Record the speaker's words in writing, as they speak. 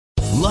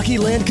Lucky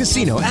Land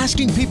Casino,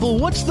 asking people,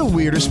 what's the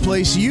weirdest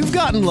place you've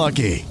gotten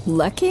lucky?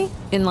 Lucky?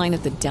 In line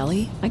at the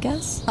deli, I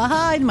guess?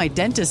 Aha, in my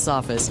dentist's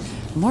office.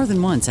 More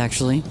than once,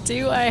 actually.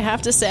 Do I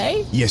have to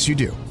say? Yes, you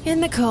do. In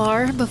the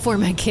car before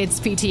my kids'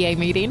 PTA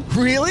meeting.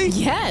 Really?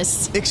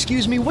 Yes.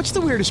 Excuse me, what's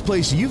the weirdest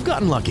place you've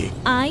gotten lucky?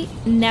 I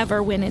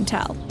never win and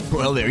tell.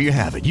 Well, there you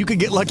have it. You can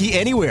get lucky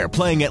anywhere,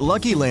 playing at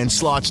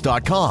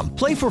LuckyLandSlots.com.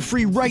 Play for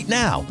free right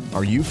now.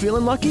 Are you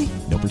feeling lucky?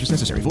 No purchase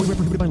necessary. Void where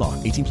prohibited by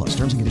law. 18 plus.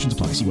 Terms and conditions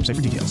apply. See website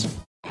for details.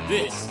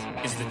 This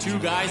is the Two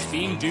Guys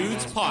Being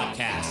Dudes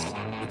podcast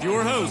with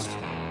your host,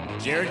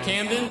 Jared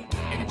Camden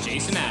and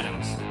Jason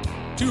Adams.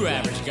 Two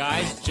average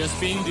guys just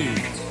being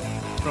dudes.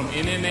 From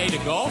MMA to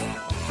golf,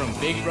 from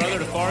Big Brother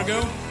to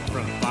Fargo,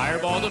 from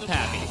Fireball to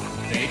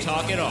Pappy, they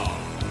talk it all.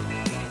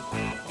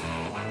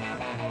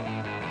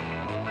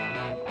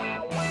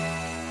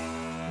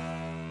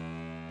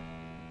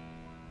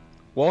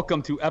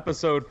 Welcome to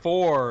episode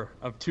 4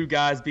 of Two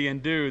Guys Being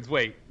Dudes.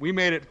 Wait, we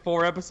made it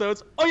 4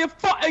 episodes? Are you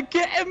fucking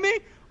kidding me?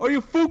 Are you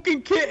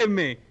fucking kidding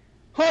me?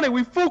 Honey,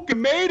 we fucking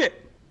made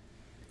it.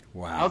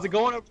 Wow. How's it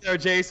going over there,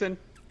 Jason?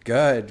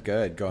 Good.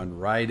 Going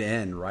right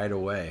in, right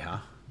away, huh?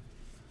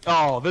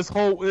 Oh,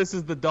 this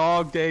is the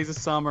dog days of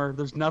summer.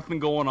 There's nothing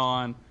going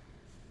on.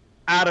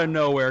 Out of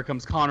nowhere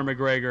comes Conor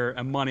McGregor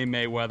and Money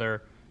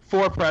Mayweather.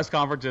 4 press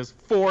conferences,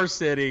 4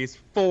 cities,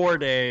 4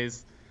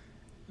 days.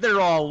 They're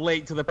all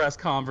late to the press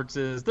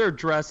conferences. They're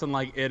dressing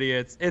like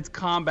idiots. It's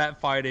combat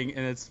fighting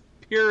in its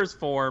purest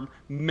form,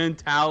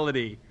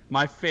 mentality.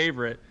 My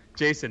favorite.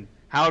 Jason,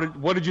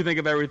 what did you think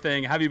of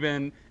everything? Have you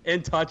been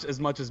in touch as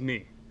much as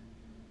me?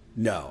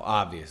 No,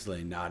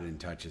 obviously not in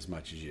touch as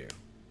much as you.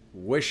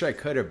 Wish I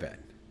could have been.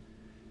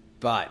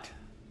 But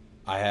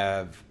I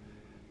have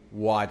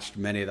watched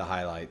many of the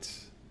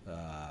highlights.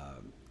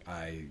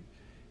 I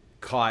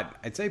caught,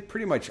 I'd say,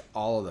 pretty much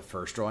all of the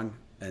first one,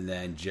 and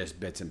then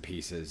just bits and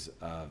pieces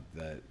of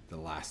the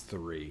last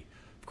 3.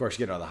 Of course,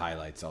 you get all the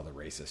highlights, all the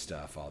racist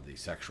stuff, all the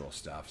sexual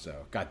stuff. So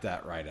got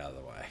that right out of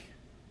the way.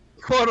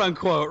 Quote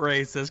unquote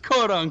racist.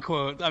 Quote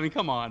unquote. I mean,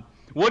 come on.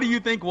 What do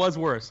you think was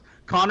worse?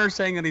 Conor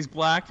saying that he's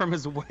black from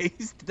his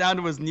waist down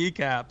to his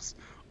kneecaps,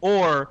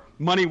 or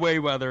Money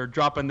Mayweather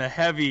dropping the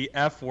heavy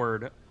F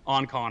word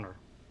on Conor?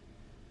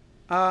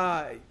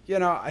 I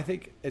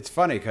think it's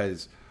funny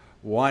because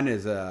one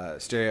is a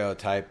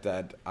stereotype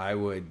that I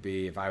would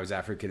be, if I was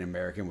African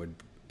American, would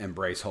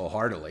embrace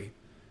wholeheartedly.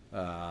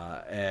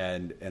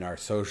 And in our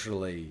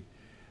socially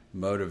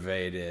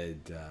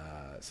motivated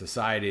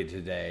society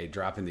today,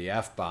 dropping the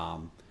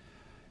F-bomb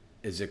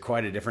is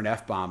quite a different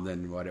F-bomb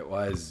than what it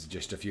was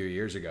just a few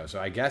years ago. So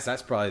I guess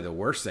that's probably the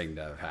worst thing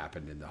to have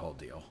happened in the whole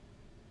deal.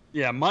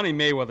 Yeah, Money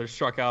Mayweather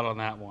struck out on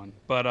that one.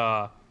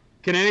 But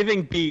can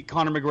anything beat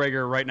Conor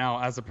McGregor right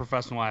now as a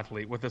professional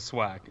athlete with his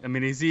swag? I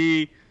mean,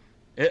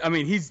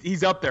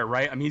 he's up there,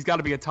 right? I mean, he's got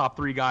to be a top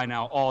 3 guy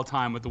now all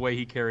time with the way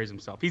he carries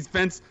himself. He's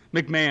Vince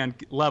McMahon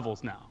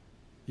levels now.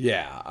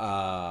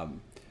 Yeah,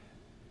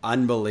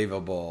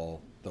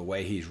 unbelievable the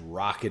way he's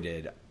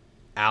rocketed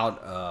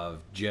out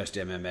of just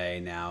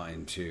MMA now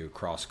into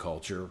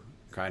cross-culture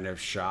kind of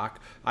shock.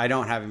 I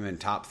don't have him in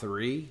top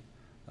 3,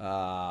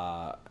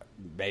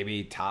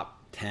 maybe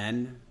top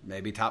 10,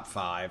 maybe top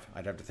 5.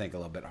 I'd have to think a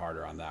little bit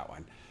harder on that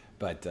one.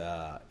 But,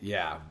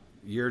 yeah,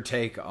 your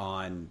take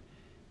on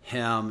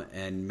him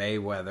and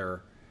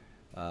Mayweather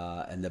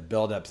and the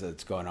build-ups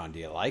that's going on. Do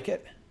you like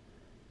it?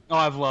 Oh,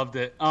 I've loved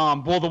it.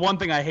 Well, the one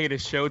thing I hate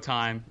is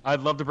Showtime.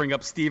 I'd love to bring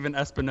up Steven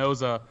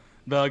Espinoza,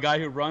 the guy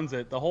who runs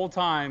it. The whole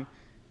time,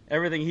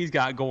 everything he's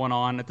got going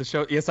on at the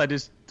show. Yes, I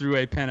just threw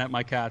a pen at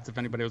my cats, if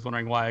anybody was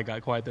wondering why I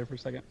got quiet there for a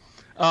second.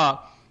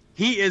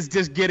 He is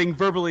just getting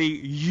verbally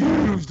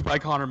used by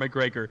Conor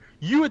McGregor.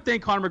 You would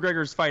think Conor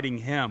McGregor is fighting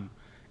him.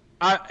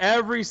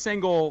 Every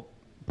single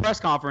press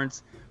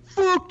conference,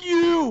 fuck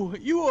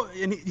you!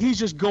 And he's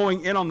just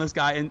going in on this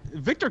guy. And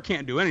Victor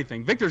can't do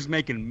anything. Victor's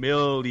making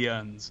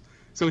millions.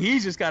 So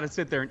he's just got to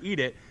sit there and eat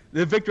it.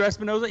 The Victor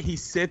Espinoza, he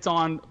sits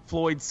on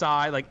Floyd's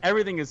side. Like,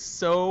 everything is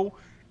so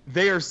 –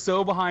 they are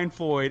so behind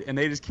Floyd, and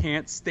they just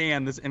can't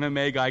stand this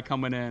MMA guy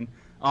coming in.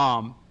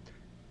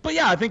 But,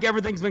 yeah, I think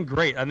everything's been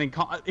great. I think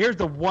here's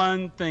the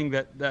one thing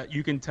that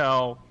you can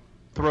tell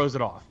throws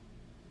it off.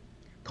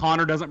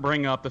 Conor doesn't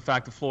bring up the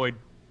fact that Floyd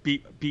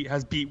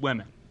has beat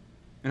women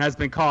and has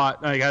been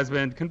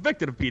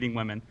convicted of beating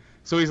women.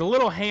 So he's a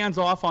little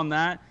hands-off on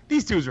that.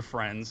 These two are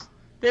friends.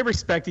 They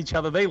respect each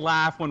other. They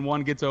laugh when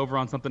one gets over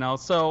on something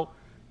else. So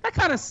that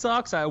kind of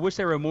sucks. I wish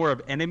they were more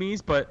of enemies,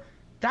 but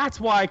that's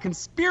why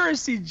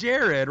Conspiracy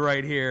Jared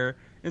right here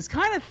is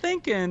kind of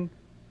thinking,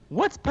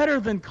 what's better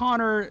than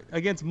Conor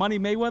against Money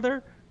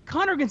Mayweather?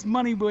 Conor against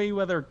Money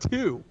Mayweather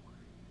 2.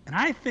 And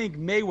I think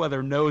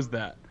Mayweather knows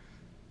that.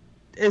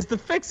 Is the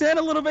fix in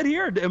a little bit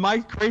here? Am I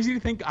crazy to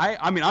think?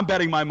 I mean, I'm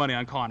betting my money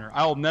on Conor.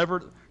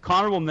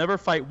 Conor will never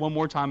fight one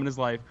more time in his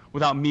life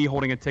without me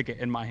holding a ticket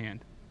in my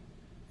hand.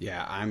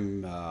 Yeah,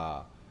 I'm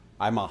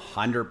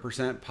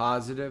 100%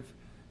 positive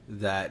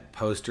that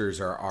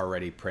posters are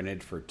already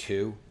printed for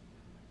 2,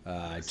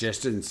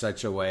 just in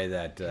such a way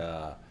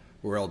that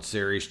World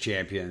Series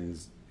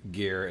champions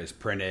gear is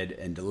printed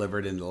and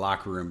delivered in the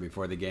locker room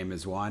before the game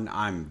is won,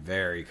 I'm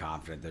very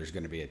confident there's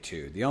going to be a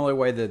 2. The only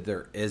way that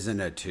there isn't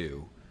a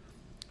 2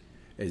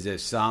 is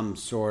if some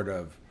sort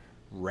of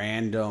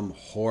random,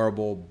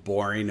 horrible,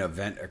 boring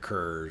event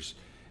occurs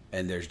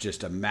and there's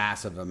just a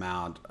massive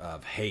amount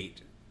of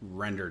hate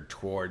rendered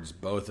towards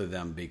both of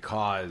them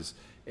because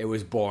it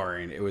was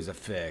boring, it was a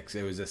fix,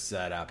 it was a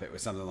setup, it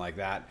was something like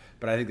that.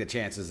 But I think the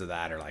chances of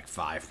that are like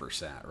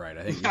 5%, right?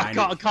 I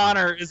think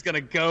Conor is going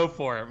to go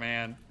for it,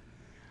 man.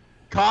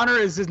 Conor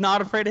is just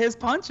not afraid of his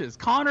punches.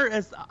 Conor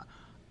is,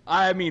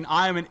 I mean,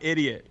 I am an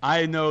idiot.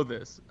 I know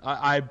this.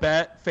 I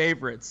bet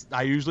favorites.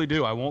 I usually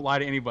do. I won't lie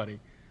to anybody.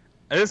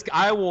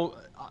 I will,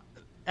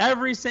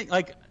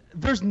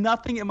 there's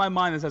nothing in my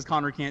mind that says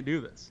Conor can't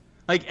do this.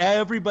 Like,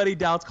 everybody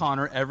doubts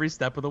Conor every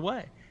step of the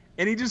way.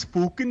 And he just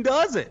fucking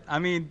does it. I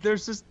mean,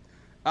 there's just,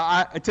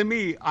 to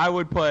me, I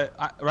would put,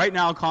 right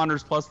now,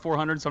 Conor's plus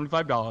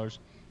 $475.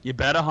 You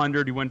bet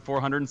 100, you win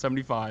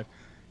 475.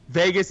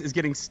 Vegas is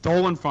getting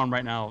stolen from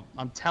right now.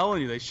 I'm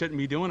telling you, they shouldn't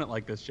be doing it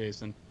like this,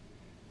 Jason.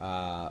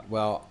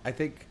 Well, I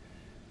think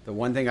the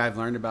one thing I've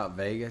learned about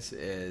Vegas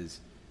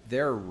is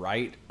they're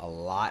right a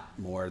lot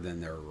more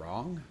than they're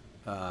wrong.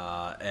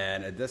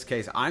 And in this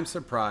case, I'm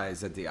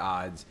surprised that the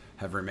odds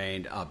have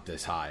remained up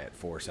this high at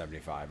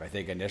 475. I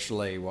think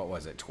initially, what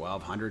was it,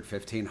 1,200,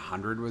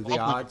 1,500 was the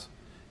odds?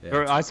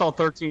 Yeah, I saw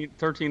 13 and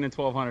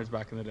 1,200s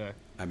back in the day.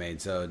 I mean,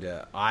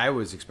 I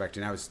was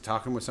expecting, I was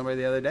talking with somebody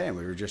the other day, and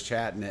we were just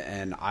chatting,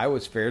 and I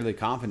was fairly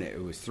confident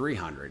it was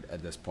 300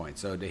 at this point.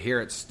 So to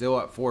hear it still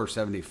at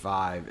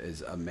 475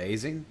 is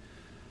amazing.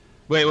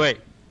 Wait.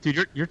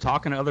 Dude, you're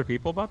talking to other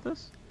people about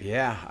this?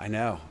 Yeah, I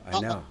know.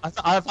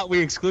 I thought we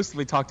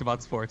exclusively talked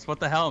about sports. What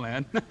the hell,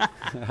 man?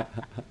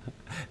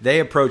 They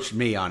approached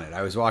me on it.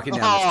 I was walking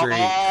down the street.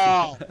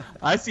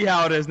 I see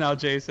how it is now,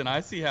 Jason.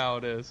 I see how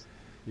it is.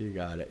 You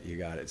got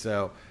it.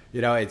 So,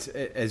 it's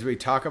as we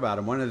talk about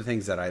them, one of the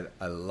things that I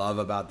love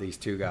about these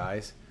two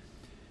guys,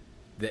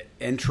 the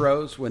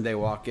intros when they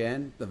walk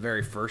in, the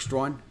very first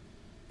one,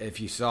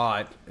 if you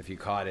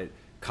caught it,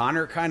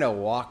 Conor kind of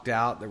walked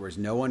out. There was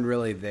no one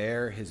really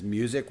there. His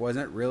music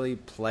wasn't really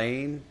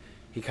playing.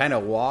 He kind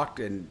of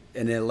walked, and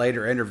in a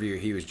later interview,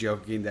 he was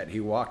joking that he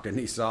walked and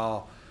he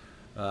saw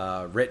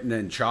written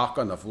in chalk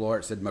on the floor,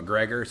 it said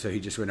McGregor, so he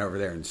just went over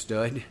there and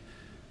stood.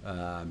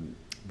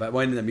 But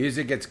when the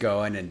music gets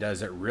going and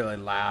does it really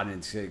loud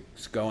and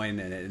it's going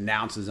and it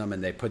announces them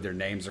and they put their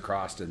names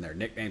across and their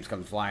nicknames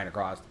come flying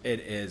across,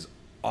 it is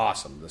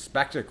awesome. The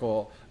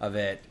spectacle of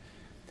it.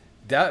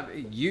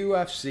 The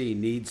UFC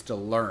needs to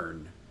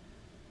learn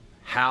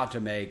how to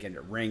make a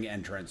ring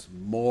entrance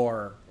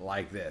more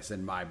like this,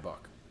 in my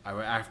book.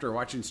 After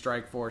watching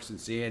Strikeforce and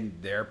seeing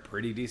their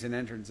pretty decent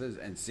entrances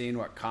and seeing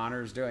what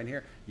Conor's doing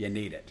here, you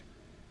need it.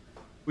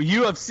 Well,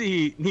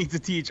 UFC needs to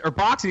teach, or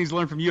boxing needs to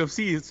learn from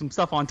UFC some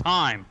stuff on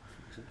time.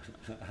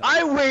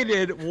 I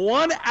waited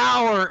 1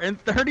 hour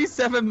and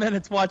 37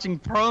 minutes watching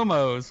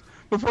promos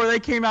before they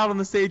came out on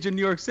the stage in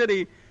New York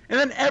City, and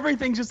then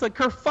everything's just a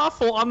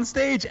kerfuffle on the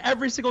stage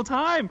every single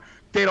time.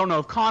 They don't know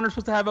if Conor's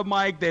supposed to have a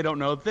mic. They don't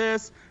know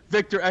this.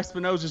 Victor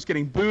Espinosa's just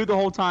getting booed the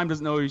whole time,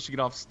 doesn't know he should get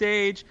off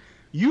stage.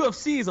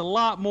 UFC is a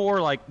lot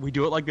more like, we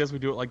do it like this, we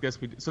do it like this.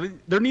 So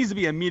there needs to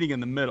be a meeting in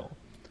the middle.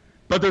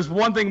 But there's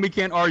one thing we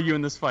can't argue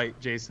in this fight,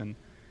 Jason.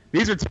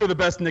 These are two of the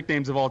best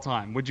nicknames of all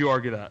time. Would you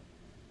argue that?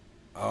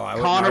 Oh, I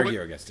wouldn't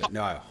argue against it.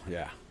 No,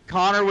 yeah.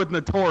 Conor with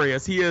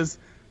Notorious. He's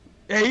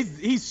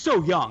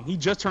so young. He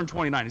just turned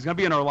 29. He's going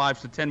to be in our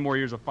lives for 10 more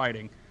years of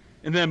fighting.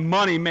 And then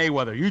Money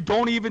Mayweather. You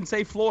don't even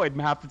say Floyd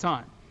half the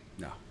time.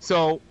 No.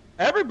 So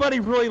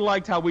everybody really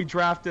liked how we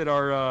drafted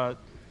our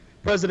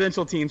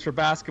presidential teams for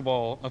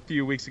basketball a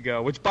few weeks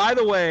ago, which, by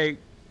the way,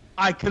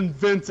 I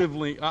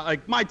convincingly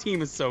my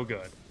team is so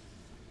good.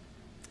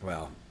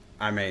 Well,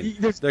 I mean,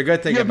 the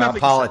good thing about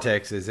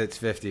politics is it's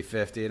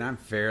 50-50, and I'm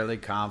fairly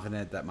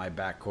confident that my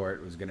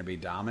backcourt was going to be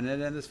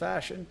dominant in this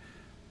fashion.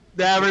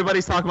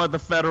 Everybody's talking about the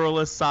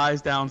Federalist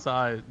size down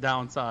inside,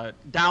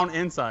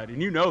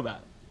 and you know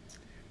that.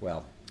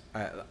 Well,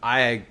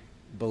 I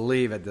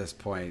believe at this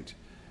point,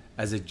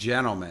 as a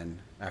gentleman,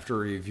 after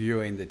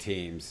reviewing the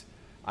teams,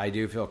 I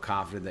do feel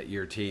confident that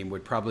your team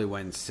would probably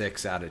win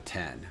 6 out of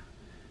 10.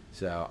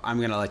 So I'm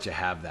going to let you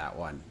have that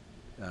one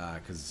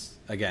because,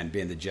 again,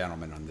 being the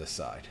gentleman on this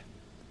side.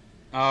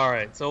 All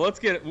right, so let's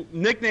get it.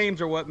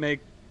 Nicknames are what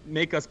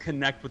make us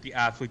connect with the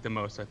athlete the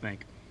most, I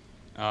think.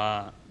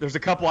 There's a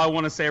couple I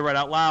want to say right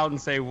out loud and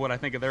say what I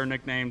think of their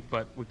nicknames,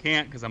 but we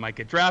can't because I might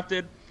get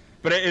drafted.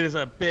 But it is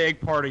a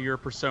big part of your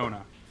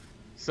persona.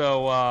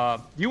 So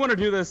do you want to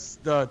do this,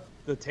 the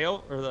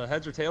tail or the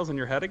heads or tails in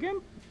your head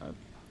again?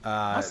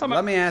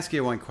 Let me ask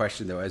you one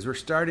question, though. As we're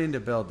starting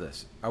to build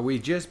this, are we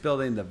just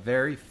building the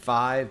very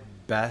 5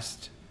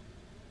 best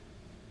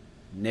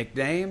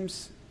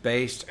nicknames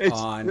based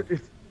on...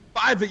 It's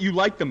 5 that you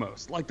like the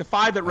most, like the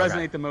 5 that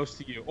resonate the most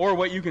to you, or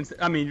what you can...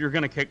 I mean, you're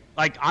going to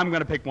I'm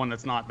going to pick one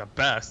that's not the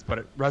best, but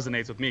it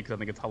resonates with me because I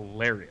think it's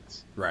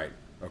hilarious. Right.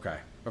 Okay,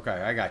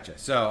 I got you.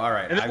 So, all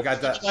right, I've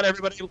got that.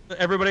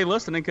 Everybody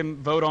listening can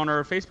vote on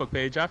our Facebook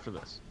page after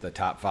this. The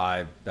top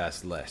 5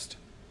 best list.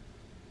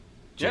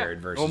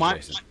 Jared versus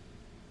Jason.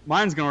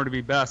 Mine's going to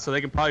be best, so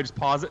they can probably just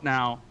pause it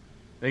now.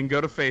 They can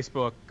go to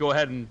Facebook, go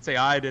ahead and say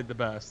I did the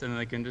best, and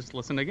they can just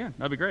listen again.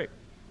 That'd be great.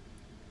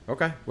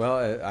 Okay.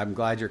 Well, I'm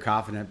glad you're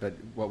confident, but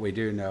what we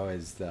do know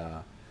is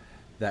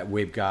that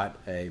we've got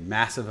a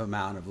massive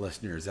amount of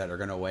listeners that are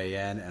going to weigh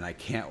in, and I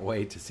can't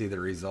wait to see the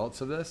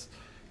results of this.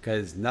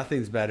 Because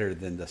nothing's better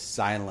than the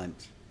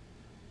silent,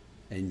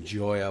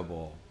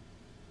 enjoyable,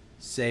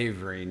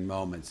 savoring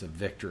moments of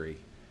victory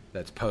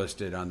that's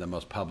posted on the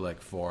most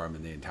public forum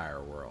in the entire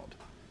world.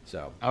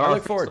 So I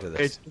look forward to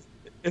this.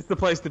 It's the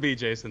place to be,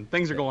 Jason.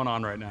 Things are going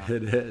on right now.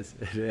 It is.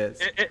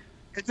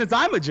 Since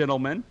I'm a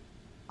gentleman,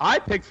 I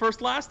picked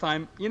first last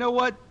time. You know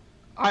what?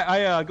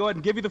 I go ahead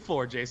and give you the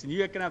floor, Jason.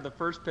 You can have the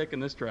first pick in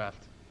this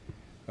draft.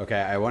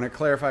 Okay, I want to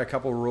clarify a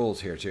couple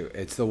rules here, too.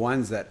 It's the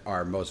ones that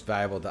are most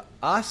valuable to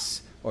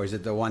us, or is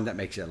it the one that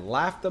makes you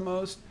laugh the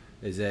most?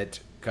 Is it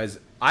because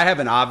I have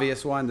an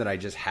obvious one that I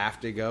just have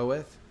to go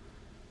with?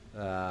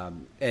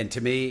 And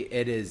to me,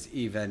 it is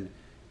even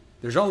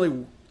 – there's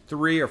only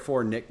 3 or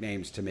 4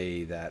 nicknames to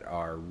me that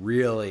are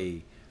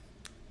really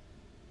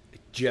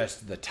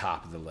just the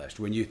top of the list.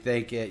 When you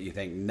think it, you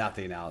think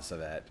nothing else of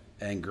it.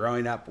 And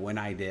growing up, when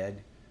I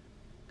did,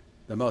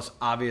 the most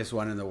obvious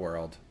one in the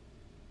world,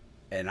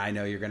 and I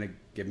know you're going to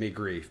give me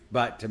grief,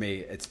 but to me,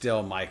 it's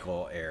still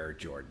Michael Air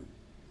Jordan.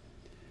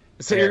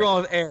 So Air. You're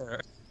going with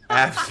Air.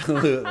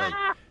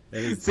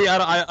 Absolutely. See,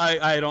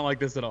 I don't like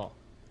this at all.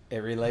 It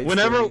relates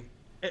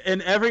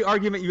in every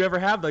argument you ever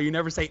have, though, you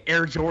never say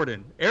Air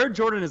Jordan. Air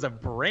Jordan is a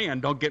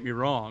brand, don't get me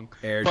wrong.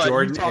 Air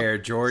Jordan, Air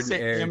Jordan,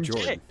 Air MJ.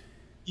 Jordan.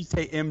 You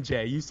say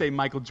MJ, you say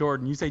Michael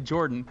Jordan, you say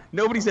Jordan.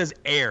 Nobody says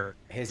Air.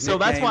 So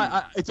that's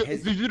why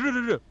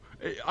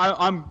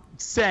I'm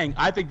saying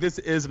I think this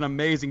is an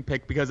amazing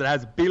pick because it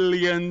has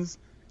billions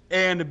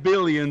and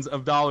billions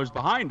of dollars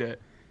behind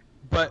it.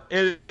 But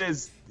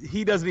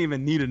he doesn't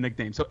even need a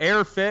nickname. So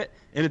Air fit,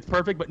 and it's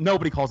perfect, but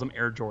nobody calls him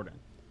Air Jordan.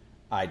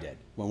 I did.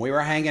 When we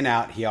were hanging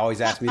out, he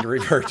always asked me to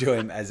refer to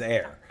him as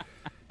Air.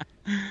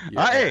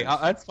 Hey,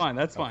 that's fine.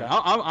 That's fine. Okay.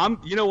 I'm.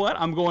 You know what?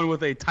 I'm going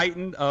with a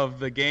titan of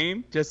the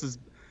game, just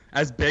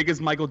as big as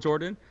Michael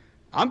Jordan.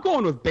 I'm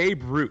going with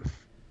Babe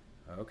Ruth.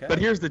 Okay. But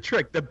here's the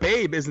trick: the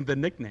Babe isn't the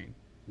nickname.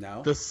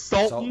 No. The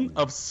Sultan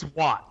of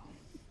SWAT.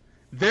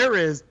 There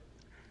is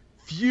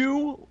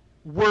few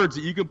words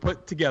that you can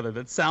put together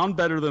that sound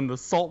better than the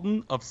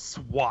Sultan of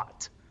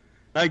SWAT.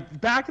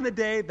 Like back in the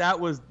day, that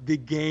was the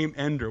game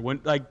ender. Great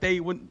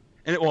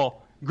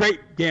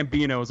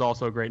Gambino is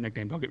also a great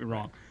nickname. Don't get me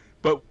wrong.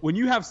 But when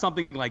you have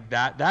something like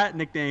that, that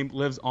nickname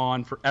lives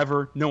on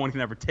forever. No one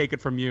can ever take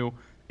it from you.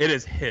 It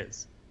is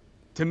his.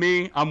 To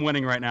me, I'm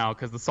winning right now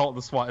because the Sultan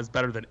of SWAT is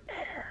better than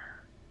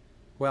Air.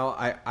 Well,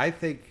 I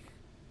think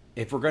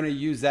if we're going to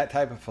use that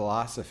type of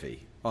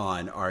philosophy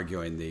on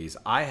arguing these,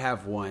 I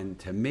have one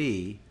to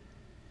me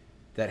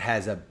that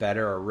has a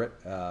better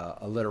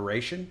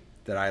alliteration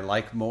that I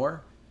like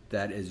more,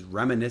 that is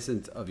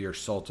reminiscent of your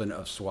Sultan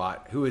of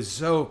SWAT, who is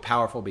so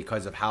powerful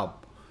because of how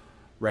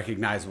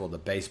recognizable the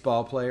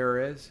baseball player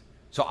is.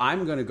 So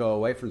I'm going to go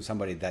away from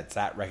somebody that's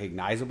that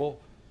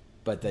recognizable,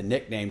 but the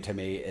nickname to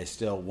me is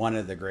still one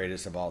of the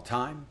greatest of all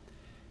time,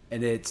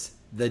 and it's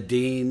the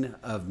Dean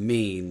of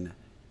Mean,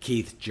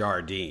 Keith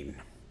Jardine.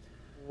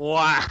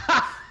 Wow.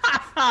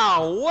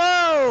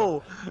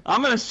 Whoa.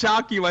 I'm going to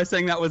shock you by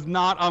saying that was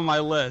not on my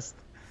list.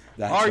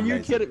 Are you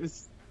kidding?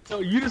 So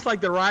you just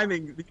like the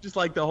rhyming, you just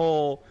like the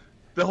whole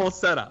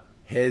setup.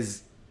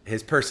 His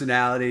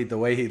personality, the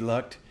way he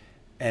looked,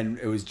 and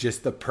it was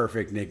just the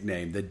perfect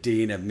nickname, the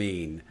Dean of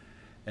Mean.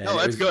 And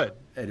that's good.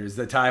 And it was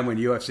the time when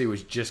UFC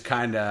was just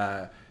kind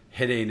of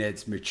hitting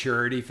its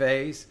maturity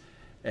phase,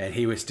 and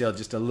he was still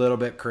just a little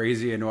bit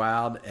crazy and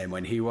wild. And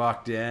when he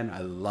walked in, I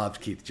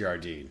loved Keith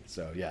Jardine.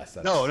 So yes,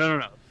 no.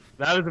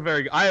 That is a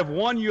very good. I have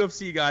one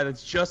UFC guy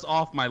that's just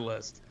off my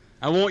list.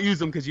 I won't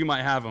use him because you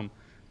might have him.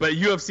 But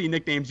UFC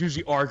nicknames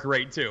usually are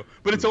great too.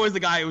 But it's always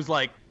the guy who's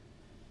like,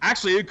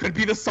 actually, it could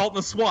be the Sultan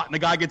of SWAT, and the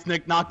guy gets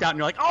knocked out, and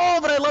you're like, oh,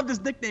 but I love this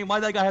nickname. Why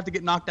did that guy have to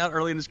get knocked out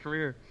early in his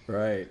career?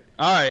 Right.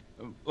 All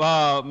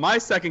right. My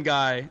second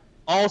guy,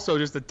 also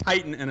just a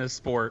titan in his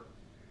sport.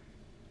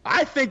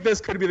 I think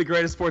this could be the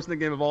greatest sports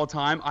nickname of all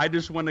time. I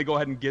just want to go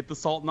ahead and get the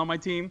Sultan on my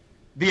team.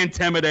 The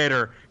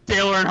Intimidator,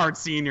 Dale Earnhardt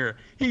Sr.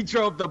 He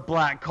drove the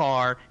black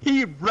car.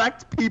 He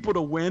wrecked people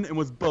to win and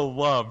was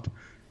beloved.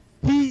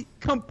 He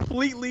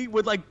completely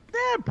would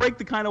break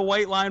the kind of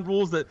white line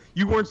rules that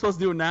you weren't supposed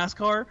to do in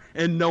NASCAR,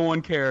 and no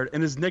one cared.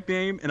 And his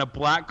nickname in a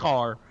black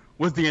car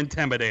was the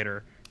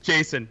Intimidator.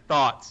 Jason,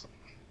 thoughts?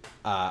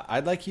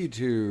 I'd like you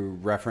to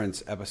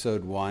reference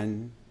episode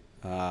 1.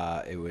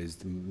 It was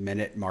the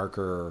minute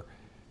marker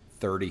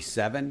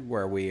 37,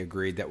 where we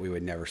agreed that we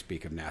would never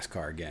speak of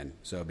NASCAR again.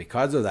 So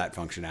because of that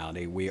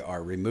functionality, we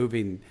are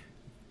removing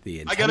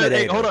the Intimidator.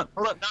 Hey, hold on.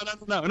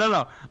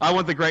 No. I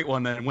want the great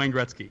one then, Wayne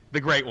Gretzky. The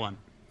great one.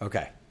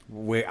 Okay.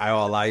 I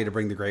will allow you to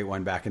bring the great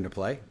one back into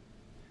play.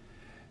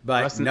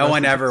 But no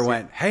one ever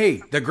went,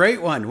 hey, the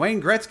great one,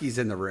 Wayne Gretzky's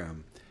in the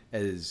room.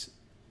 As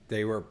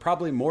they were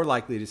probably more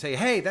likely to say,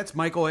 hey, that's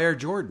Michael Air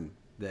Jordan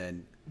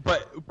than...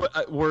 But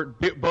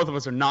both of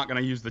us are not going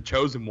to use the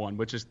chosen one,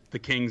 which is the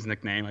King's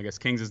nickname. I guess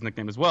King's his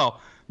nickname as well.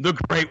 The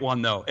great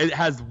one, though, it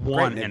has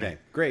one in it.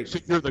 Great. So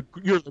you're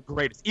the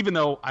greatest, even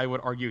though I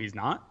would argue he's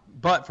not.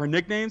 But for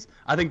nicknames,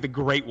 I think the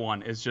great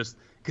one is just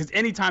because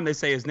anytime they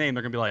say his name,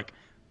 they're going to be like,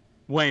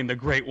 Wayne, the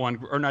great one.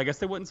 Or no, I guess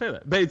they wouldn't say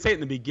that. They'd say it in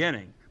the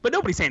beginning. But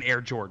nobody's saying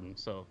Air Jordan,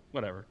 so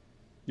whatever.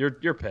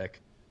 Your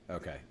pick.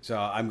 Okay, so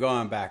I'm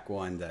going back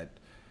one that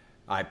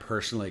I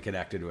personally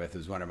connected with. It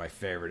was one of my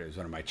favorite. It was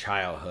one of my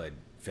childhood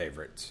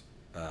favorites.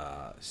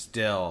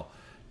 Still,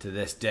 to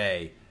this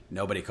day,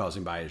 nobody calls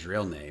him by his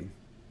real name.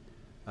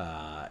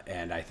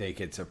 And I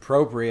think it's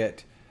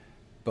appropriate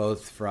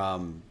both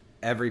from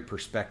every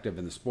perspective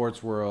in the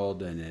sports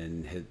world and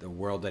in the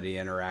world that he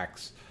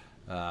interacts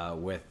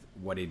with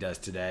what he does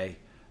today.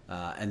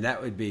 And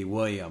that would be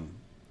William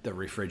the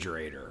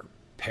Refrigerator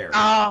Perry.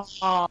 Oh,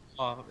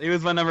 he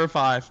was my number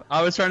 5.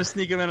 I was trying to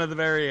sneak him in at the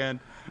very end.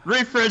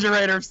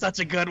 Refrigerator, such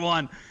a good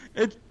one.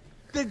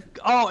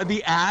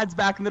 The ads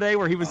back in the day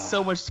where he was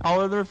so much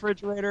taller than the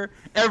Refrigerator.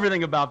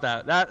 Everything about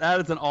that.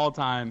 That is an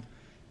all-timer.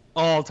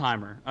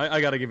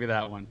 I got to give you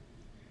that one.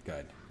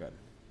 Good.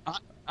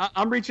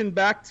 I'm reaching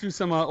back to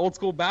some old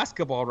school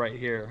basketball right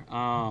here.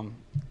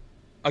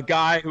 A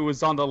guy who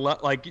was on the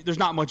left, there's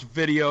not much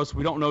video, so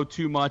we don't know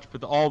too much,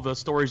 but all the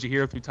stories you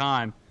hear through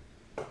time.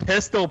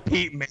 Pistol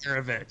Pete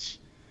Maravich.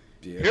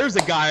 Yeah. Here's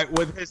a guy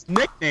with his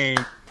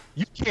nickname.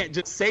 You can't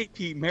just say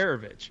Pete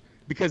Maravich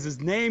because his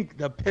name,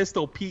 the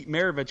Pistol Pete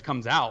Maravich,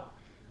 comes out.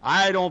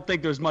 I don't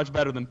think there's much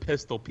better than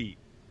Pistol Pete.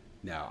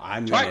 No,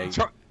 try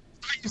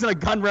using a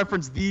gun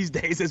reference these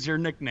days as your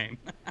nickname.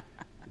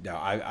 No,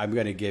 I'm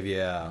going to give you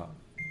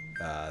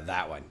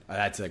that one.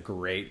 That's a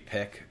great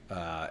pick.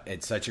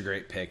 It's such a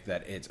great pick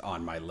that it's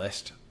on my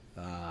list.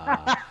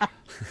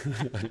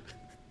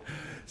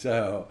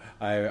 So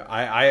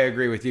I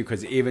agree with you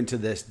because even to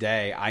this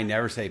day, I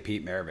never say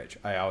Pete Maravich.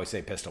 I always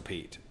say Pistol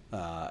Pete.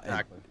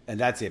 Exactly. And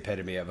that's the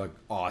epitome of an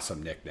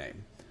awesome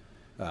nickname.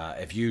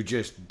 If you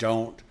just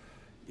don't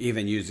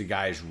even use the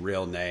guy's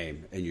real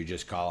name and you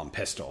just call him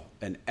Pistol,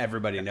 and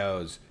everybody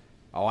knows,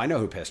 oh, I know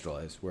who Pistol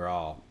is. We're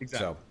all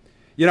exactly.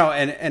 So,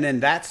 and in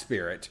that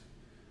spirit,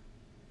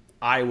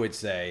 I would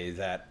say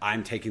that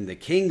I'm taking the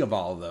king of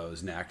all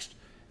those next,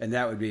 and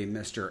that would be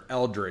Mr.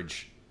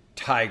 Eldridge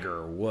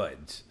Tiger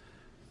Woods.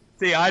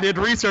 See, I did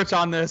research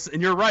on this,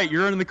 and you're right.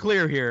 You're in the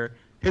clear here.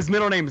 His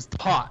middle name is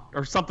Tot,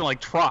 or something like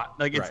Trot.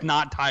 It's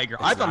not Tiger.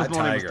 I thought his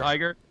middle name was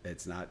Tiger.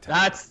 It's not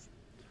Tiger.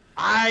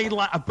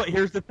 But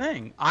here's the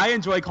thing. I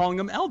enjoy calling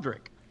him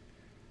Eldrick.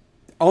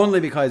 Only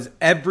because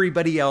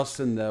everybody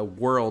else in the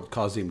world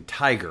calls him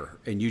Tiger,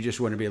 and you just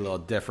want to be a little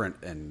different.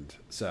 And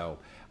so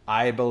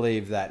I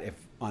believe that if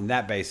on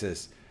that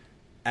basis,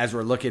 as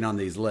we're looking on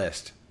these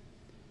lists,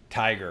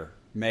 Tiger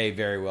may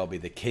very well be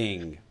the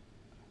king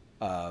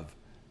of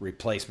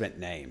replacement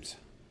names.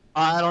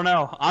 I don't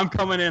know. I'm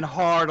coming in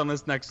hard on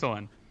this next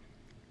one.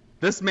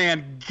 This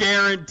man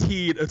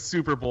guaranteed a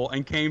Super Bowl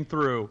and came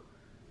through.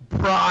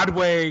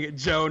 Broadway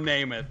Joe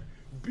Namath.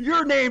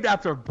 You're named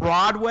after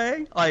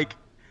Broadway?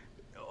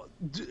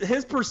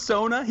 His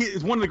persona, he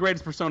is one of the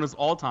greatest personas of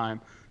all time,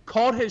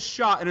 called his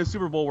shot in a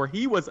Super Bowl where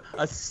he was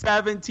a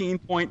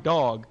 17-point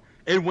dog.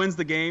 It wins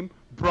the game.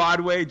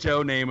 Broadway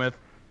Joe Namath.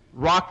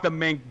 Rock the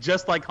mink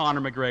just like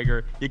Conor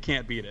McGregor. You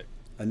can't beat it.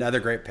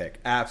 Another great pick.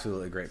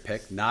 Absolutely great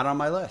pick. Not on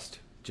my list.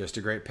 Just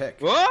a great pick.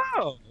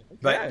 Whoa!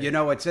 Okay.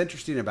 But what's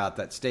interesting about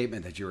that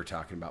statement that you were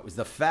talking about was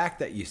the fact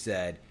that you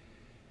said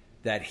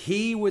that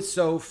he was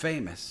so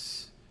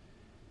famous,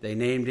 they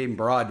named him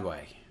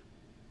Broadway.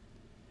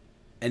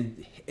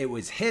 And it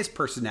was his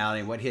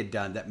personality and what he had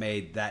done that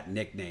made that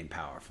nickname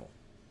powerful.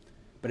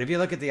 But if you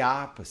look at the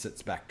opposite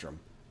spectrum,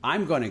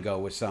 I'm going to go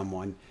with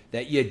someone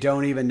that you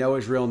don't even know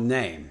his real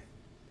name,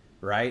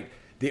 right?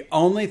 The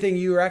only thing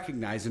you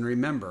recognize and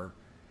remember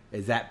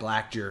is that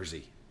black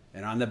jersey.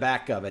 And on the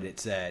back of it,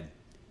 it said,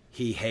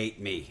 "He hate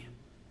me."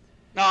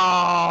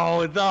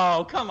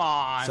 No, come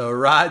on. So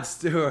Rod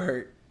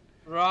Stewart.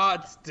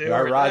 Rod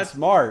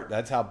Smart.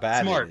 That's how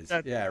bad Smart. it is.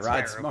 That's Rod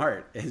terrible.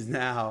 Smart is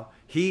now,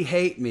 "He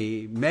hate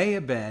me" may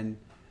have been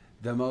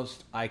the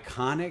most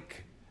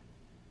iconic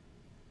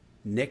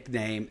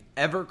nickname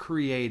ever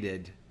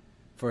created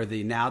for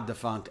the now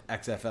defunct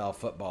XFL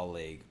Football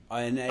League.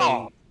 In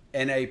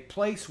a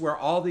place where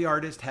all the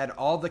artists had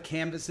all the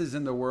canvases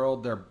in the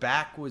world, their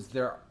back was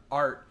their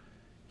art.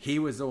 He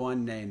was the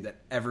one name that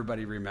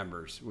everybody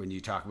remembers when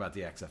you talk about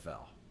the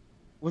XFL.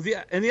 Was he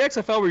in the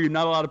XFL? Were you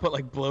not allowed to put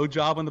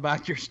blowjob on the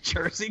back of your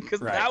jersey? Because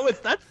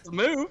that's the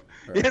move.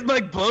 Right. You had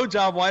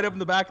blowjob wide up in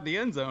the back of the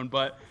end zone.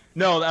 But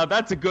no,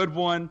 that's a good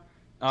one.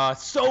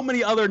 So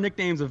many other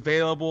nicknames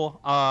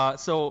available.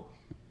 So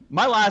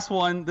my last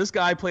one, this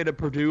guy played at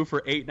Purdue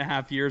for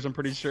 8.5 years. I'm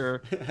pretty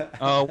sure.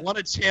 Won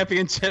a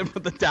championship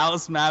with the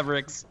Dallas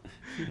Mavericks.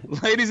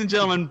 Ladies and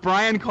gentlemen,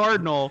 Brian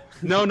Cardinal,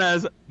 known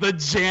as the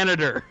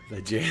Janitor.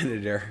 The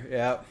Janitor,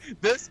 yep.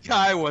 This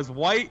guy was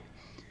white.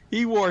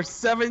 He wore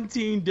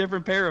 17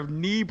 different pair of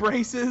knee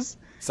braces.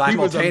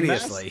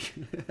 Simultaneously.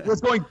 He was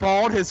going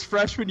bald his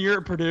freshman year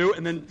at Purdue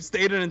and then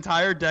stayed an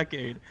entire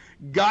decade.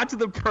 Got to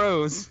the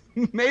pros,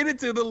 made it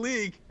to the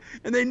league,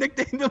 and they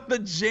nicknamed him the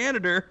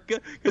janitor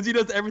because he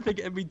does everything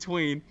in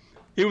between.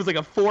 He was like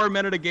a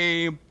 4-minute a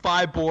game,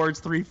 5 boards,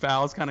 3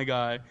 fouls kind of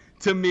guy.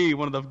 To me,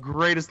 one of the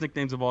greatest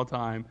nicknames of all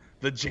time,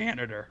 the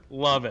janitor.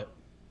 Love it.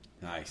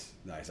 Nice.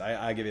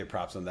 I give you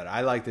props on that.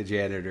 I like the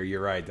janitor.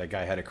 You're right. That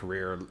guy had a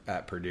career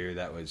at Purdue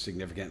that was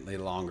significantly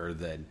longer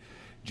than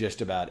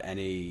just about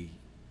any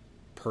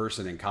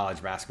person in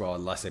college basketball,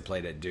 unless they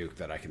played at Duke,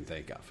 that I can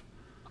think of.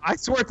 I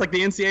swear it's like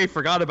the NCAA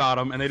forgot about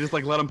him, and they just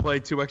like let him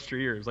play 2 extra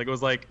years. Like it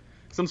was like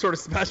some sort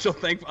of special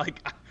thing, like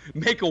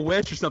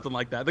Make-A-Wish or something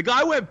like that. The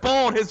guy went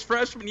bald his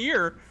freshman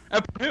year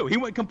at Purdue. He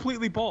went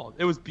completely bald.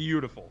 It was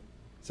beautiful.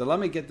 So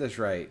let me get this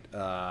right.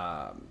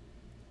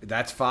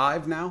 That's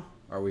 5 now?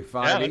 Are we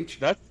 5 each?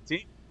 That's the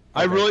team.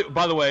 Okay.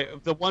 By the way,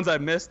 the ones I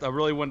missed, I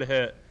really wanted to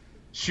hit.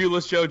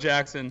 Shoeless Joe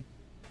Jackson,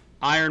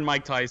 Iron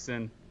Mike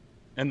Tyson,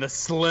 and the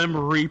Slim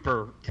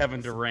Reaper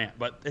Kevin Durant.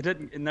 But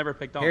it never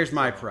picked on. Here's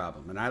my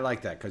problem, and I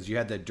like that because you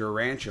had the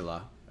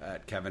Durantula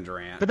at Kevin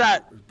Durant.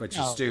 But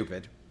you're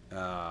stupid.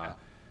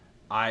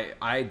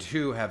 I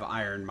too have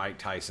Iron Mike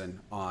Tyson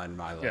on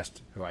my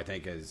list, who I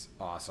think is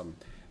awesome.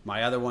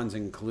 My other ones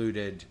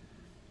included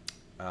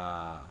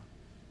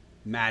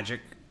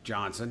Magic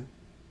Johnson,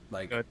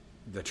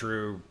 the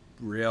true,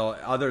 real.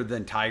 Other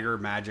than Tiger,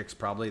 Magic's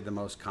probably the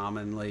most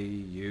commonly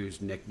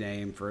used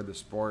nickname for the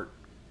sport.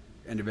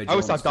 Individual.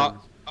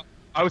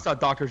 I always thought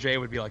Dr. J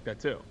would be like that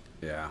too.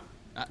 Yeah.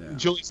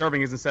 Julius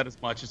Erving isn't said as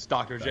much. It's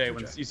Dr. J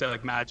when you said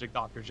like Magic,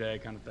 Dr. J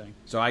kind of thing.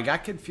 So I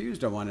got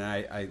confused on one,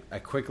 and I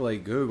quickly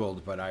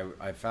Googled, but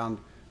I found,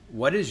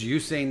 what is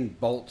Usain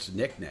Bolt's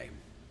nickname?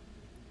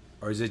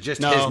 Or is it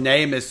just his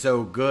name is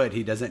so good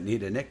he doesn't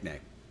need a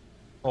nickname?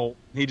 Bolt.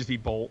 He just be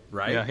Bolt.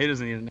 Right? Yeah, he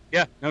doesn't need a nickname.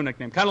 Yeah, no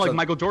nickname. Kind of like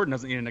Michael Jordan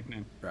doesn't need a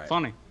nickname. Right.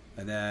 Funny.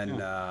 And then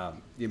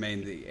you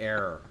mean the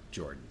Air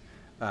Jordan.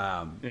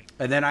 And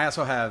then I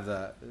also have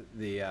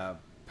the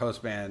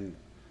postman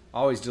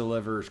always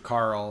delivers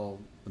Carl,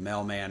 the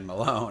mailman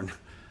Malone.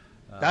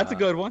 That's a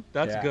good one.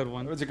 That's a good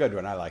one. It was a good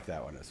one. I like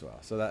that one as well.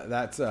 So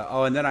that's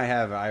and then I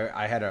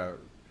had a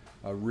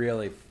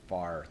really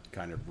far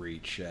kind of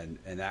reach, and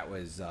that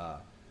was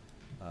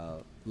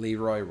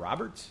Leroy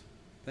Roberts,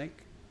 I think.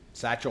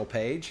 Satchel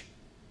Paige.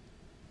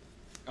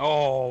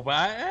 Oh,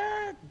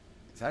 but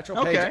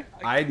Satchel Paige.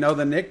 I know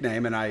the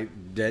nickname, and I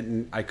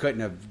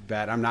couldn't have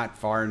bet. I'm not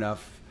far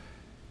enough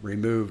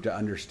removed to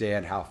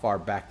understand how far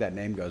back that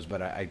name goes,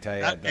 but I tell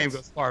you, that name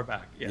goes far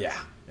back. Yes.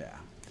 Yeah.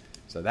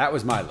 So that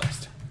was my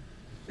list.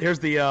 Here's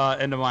the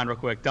end of mine real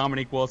quick.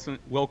 Dominique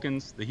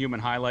Wilkins, the Human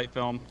Highlight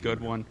film, good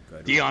one.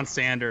 Deion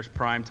Sanders,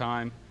 Prime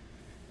Time.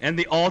 And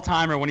the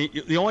all-timer,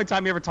 the only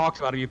time he ever talks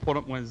about him, you put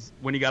him was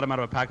when he got him out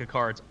of a pack of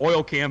cards.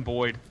 Oil Can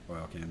Boyd.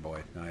 Oil Can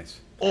Boyd,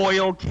 nice.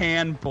 Oil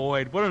Can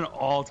Boyd. What an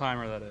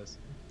all-timer that is.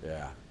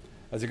 Yeah.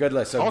 That's a good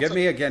list. So give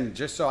me again,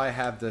 just so I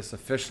have this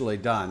officially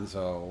done,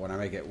 so when I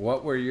make it,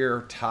 what were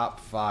your top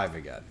 5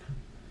 again?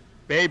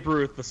 Babe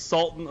Ruth, the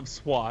Sultan of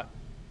SWAT.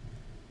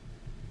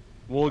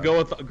 We'll go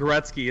with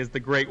Gretzky as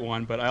the great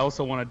one, but I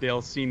also want a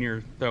Dale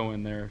Sr. throw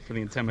in there for the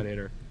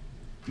Intimidator.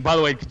 By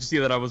the way, could you see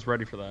that I was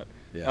ready for that?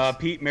 Yes.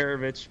 Pete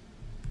Maravich.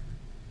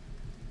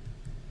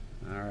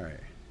 All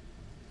right.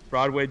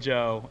 Broadway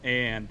Joe,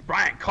 and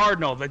Brian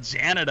Cardinal, the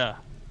janitor.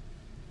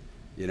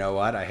 You know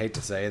what? I hate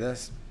to say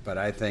this, but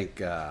I think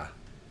the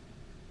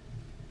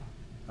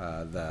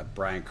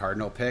Brian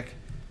Cardinal pick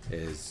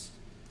has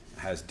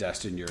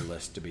destined your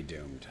list to be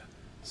doomed.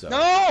 So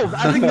no,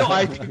 I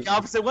think the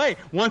opposite way.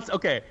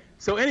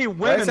 So any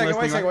women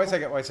Wait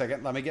a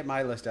second. Let me get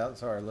my list out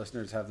so our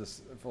listeners have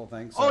this full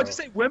thing. So, just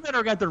say women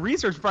are got to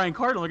research Brian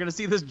Cardinal. They're going to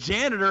see this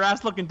janitor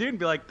ass-looking dude and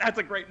be like, that's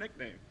a great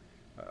nickname.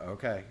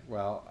 Okay.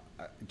 Well,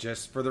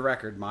 just for the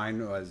record,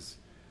 mine was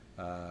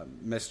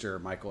Mr.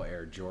 Michael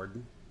Air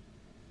Jordan.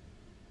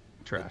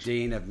 Trash. The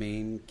Dean of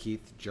Mean,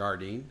 Keith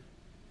Jardine.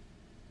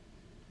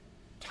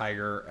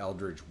 Tiger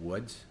Eldridge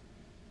Woods.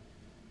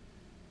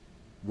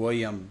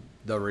 William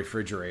the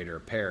Refrigerator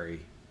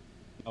Perry.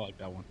 I like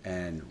that one.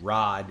 And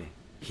Rod,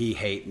 He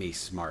Hate Me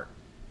Smart.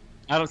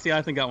 I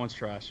think that one's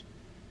trash.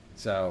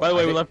 So, by the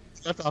way, we left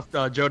off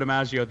Joe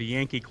DiMaggio, the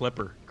Yankee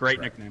Clipper. Great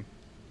nickname.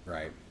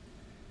 Right.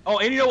 Oh,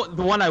 and you know what?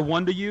 The one I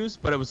wanted to use,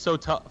 but it was so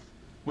tough,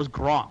 was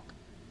Gronk.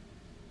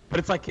 But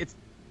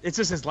it's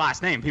just his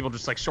last name. People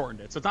just like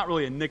shortened it, so it's not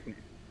really a nickname.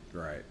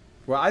 Right.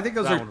 Well, I think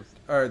those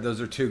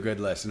are 2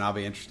 good lists, and I'll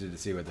be interested to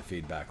see what the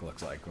feedback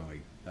looks like when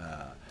we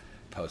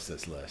post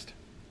this list.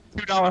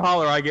 $2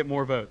 holler, I get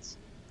more votes.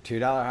 $2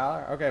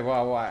 holler? Okay,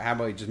 well, how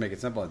about we just make it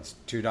simple? It's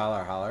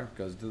 $2 holler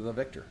goes to the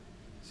victor.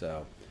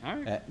 So, all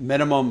right. At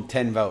minimum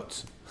 10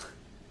 votes.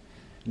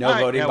 No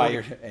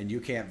voting and you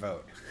can't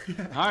vote.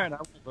 All right, I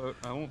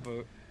won't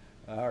vote.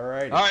 All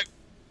right. All right,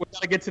 we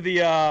got to get to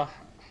the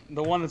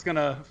one that's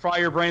gonna fry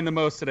your brain the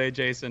most today,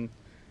 Jason.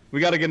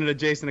 We got to get into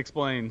Jason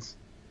Explains.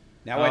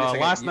 Now wait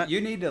a second. You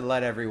need to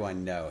let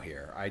everyone know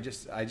here. I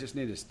just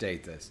need to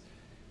state this.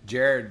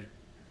 Jared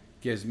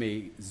gives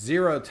me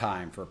zero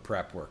time for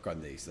prep work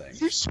on these things.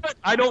 You should.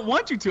 I don't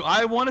want you to.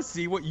 I want to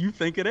see what you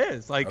think it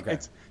is. Like, Okay.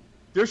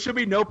 there should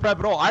be no prep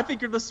at all. I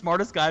think you're the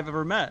smartest guy I've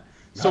ever met.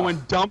 So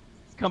when dumb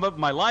come up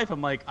in my life,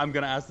 I'm like, I'm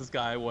going to ask this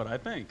guy what I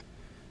think.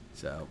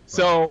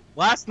 So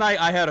last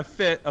night I had a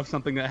fit of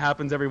something that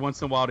happens every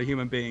once in a while to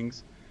human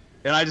beings.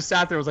 And I just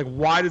sat there and was like,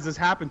 why does this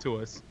happen to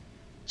us?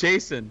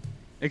 Jason,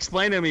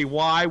 explain to me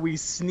why we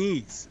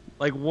sneeze.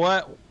 Like,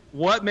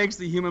 what makes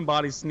the human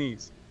body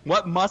sneeze?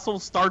 What muscle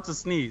starts a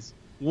sneeze?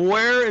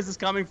 Where is this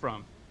coming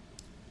from?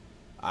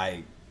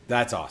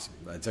 That's awesome.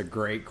 That's a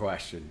great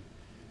question.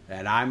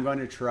 And I'm going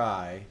to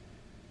try,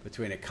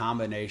 between a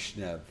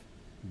combination of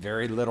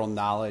very little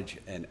knowledge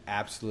and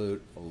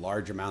absolute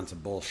large amounts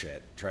of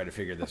bullshit, try to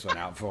figure this one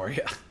out for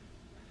you.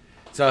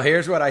 So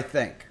here's what I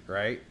think,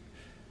 right?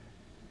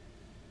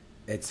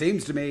 It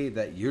seems to me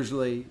that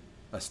usually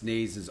a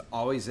sneeze is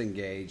always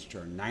engaged,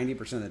 or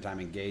 90% of the time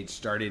engaged,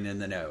 starting in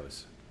the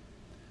nose.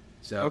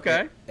 So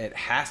it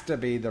has to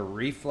be the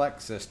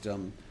reflex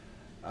system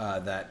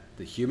that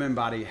the human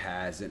body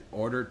has in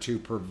order to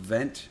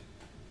prevent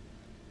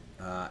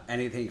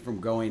anything from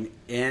going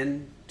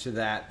into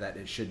that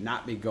it should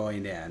not be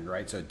going in,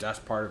 right? So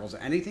dust particles,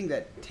 anything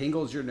that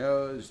tingles your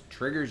nose,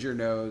 triggers your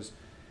nose,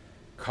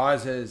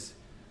 causes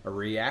a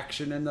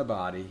reaction in the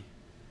body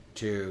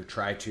to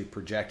try to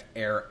project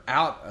air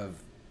out of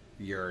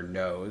your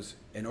nose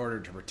in order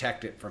to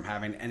protect it from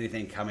having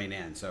anything coming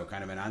in. So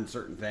kind of an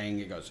uncertain thing,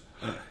 it goes,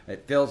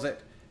 it fills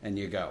it, and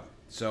you go.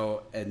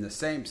 So in the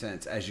same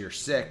sense, as you're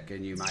sick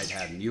and you might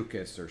have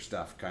mucus or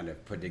stuff kind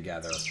of put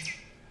together,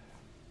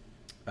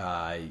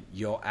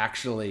 you'll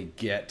actually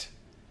get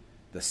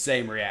the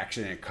same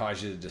reaction and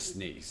cause you to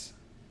sneeze.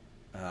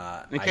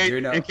 In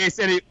case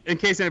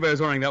anybody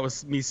was wondering, that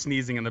was me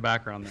sneezing in the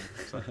background there.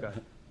 So, okay.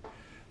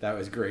 That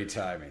was great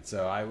timing.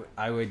 So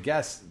I would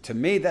guess, to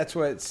me, that's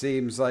what it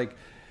seems like,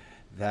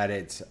 that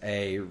it's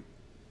a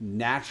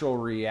natural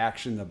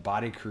reaction the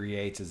body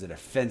creates as a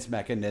defense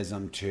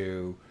mechanism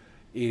to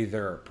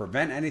either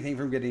prevent anything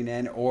from getting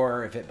in,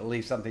 or if it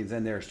believes something's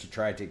in there, is to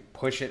try to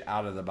push it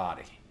out of the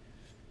body.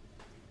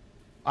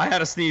 I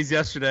had a sneeze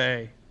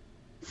yesterday,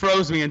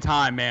 froze me in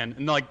time, man,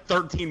 and like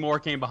 13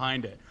 more came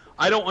behind it.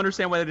 I don't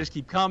understand why they just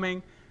keep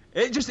coming.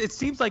 It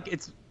seems like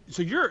it's,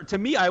 so to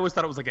me, I always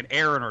thought it was like an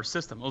error in our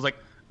system. It was like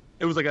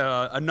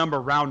a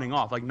number rounding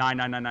off, like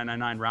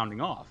 99999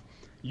 rounding off.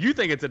 You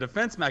think it's a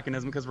defense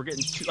mechanism because we're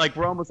getting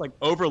we're almost like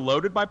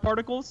overloaded by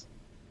particles?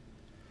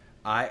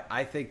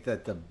 I think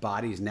that the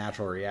body's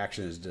natural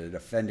reaction is to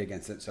defend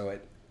against it, so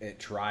it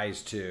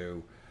tries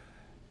to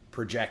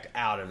project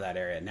out of that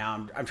area.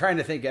 Now I'm trying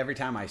to think, every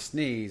time I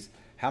sneeze,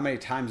 how many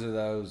times are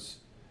those?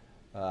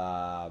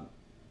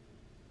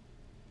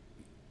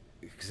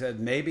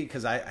 Maybe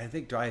because I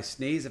think, do I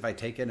sneeze if I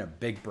take in a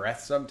big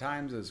breath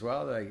sometimes as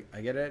well? Do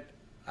I get it?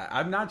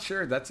 I'm not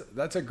sure.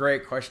 That's a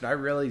great question. I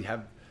really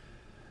have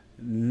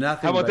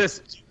nothing. How about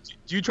this?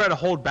 Do you try to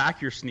hold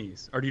back your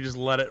sneeze, or do you just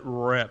let it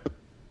rip?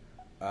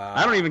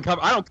 I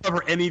don't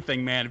cover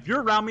anything, man. If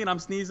you're around me and I'm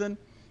sneezing,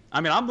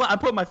 I mean, I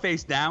put my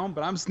face down,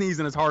 but I'm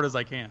sneezing as hard as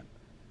I can.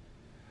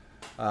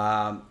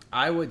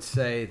 I would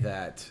say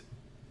that,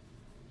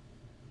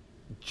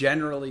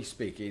 generally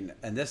speaking,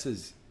 and this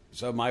is,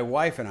 so my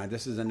wife and I,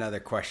 this is another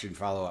question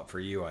follow-up for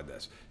you on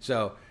this.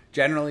 So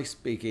generally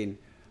speaking,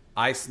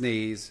 I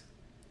sneeze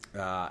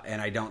and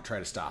I don't try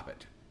to stop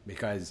it,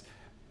 because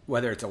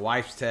whether it's a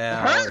wife's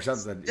tale or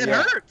something, it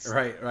hurts.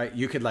 Right.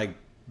 You could like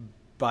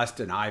bust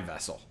an eye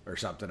vessel or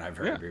something. I've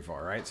heard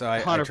before, right? So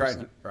I try,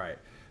 right.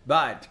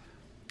 But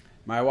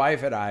my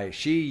wife and I,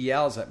 she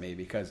yells at me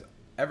because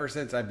ever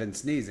since I've been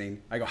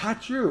sneezing, I go,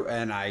 "Hachoo!"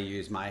 and I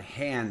use my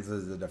hands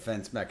as a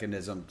defense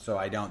mechanism so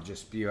I don't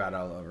just spew out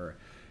all over.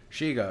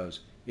 She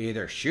goes,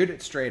 either shoot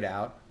it straight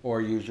out or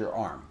use your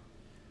arm.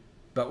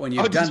 But when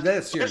you've done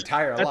this your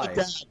entire life...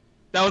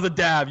 That was a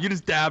dab. You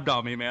just dabbed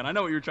on me, man. I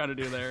know what you were trying to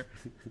do there.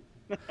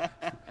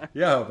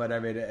 Yeah, but I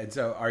mean, and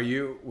so are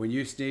you, when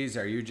you sneeze,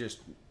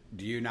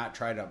 do you not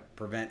try to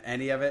prevent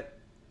any of it?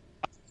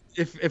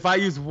 If I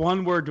use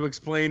one word to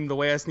explain the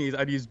way I sneeze,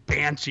 I'd use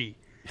banshee.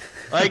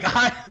 Like,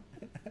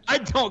 I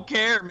don't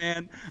care,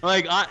 man.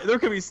 Like, there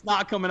could be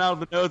snot coming out of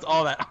the nose,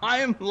 all that. I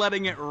am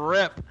letting it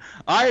rip.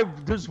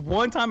 There's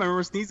one time I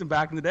remember sneezing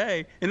back in the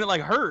day, and it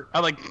like hurt.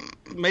 I like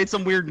made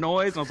some weird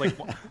noise, and I was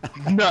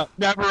like, no,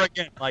 never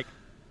again. Like,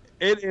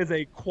 it is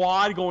a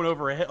quad going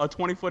over a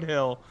 20-foot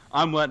hill.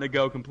 I'm letting it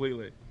go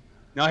completely.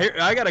 Now, here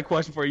I got a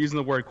question for you using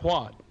the word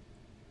quad.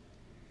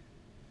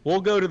 We'll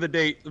go to the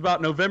date,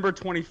 about November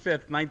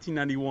 25th,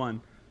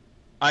 1991.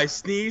 I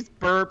sneezed,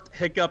 burped,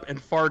 hiccuped,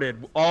 and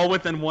farted all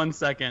within 1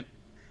 second.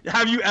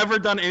 Have you ever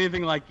done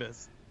anything like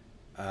this?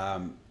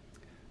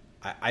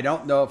 I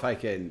don't know if I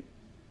can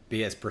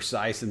be as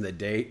precise in the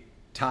date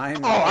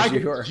time as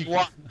you were.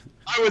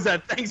 I was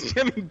at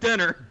Thanksgiving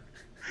dinner.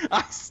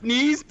 I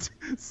sneezed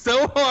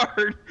so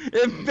hard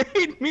it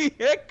made me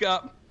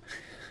hiccup.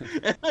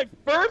 And I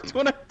burped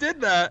when I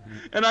did that,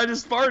 and I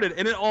just farted,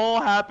 and it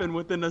all happened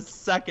within a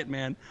second,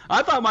 man.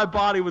 I thought my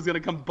body was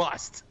going to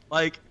combust.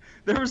 Like,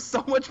 there was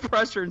so much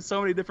pressure in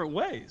so many different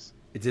ways.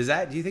 Do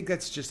you think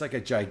that's just like a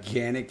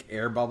gigantic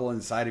air bubble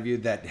inside of you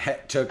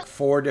that took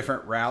 4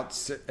 different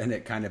routes and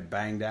it kind of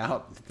banged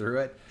out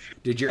through it?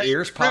 Did your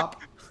ears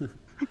pop?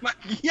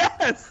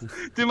 Yes!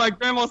 Dude, my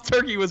grandma's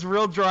turkey was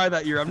real dry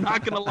that year. I'm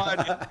not going to lie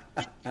to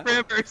you.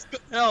 Cranberries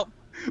could help.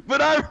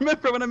 But I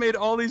remember when I made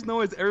all these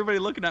noises, everybody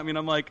looking at me, and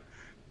I'm like,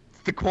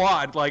 the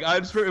quad. Like, I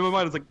just, in my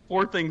mind, it's like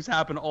 4 things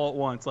happen all at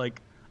once. Like,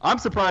 I'm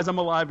surprised I'm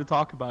alive to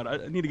talk about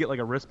it. I need to get like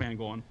a wristband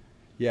going.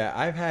 Yeah,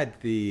 I've had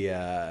the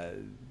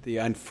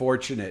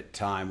unfortunate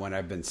time when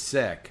I've been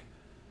sick.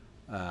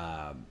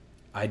 I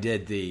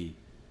did the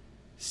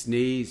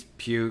sneeze,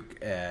 puke,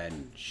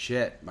 and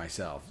shit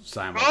myself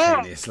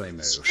simultaneously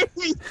move.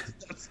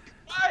 Jesus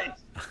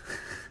Christ!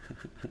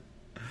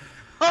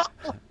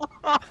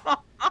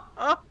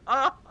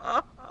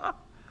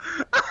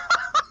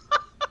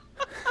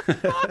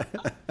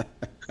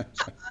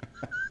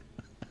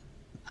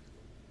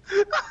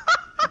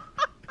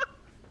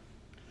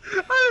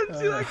 I didn't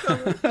see that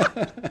coming.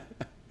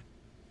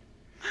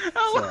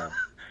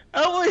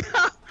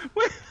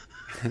 Wait.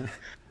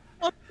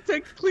 I'll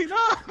take clean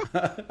up.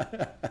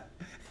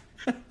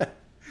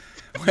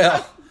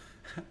 Well,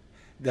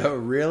 the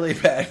really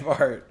bad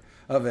part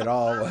of it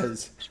all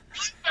was...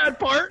 Bad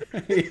part?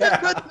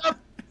 Yeah.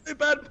 The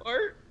bad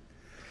part?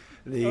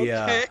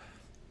 Okay.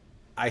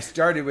 I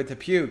started with the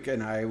puke,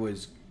 and I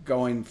was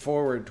going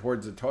forward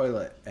towards the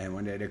toilet, and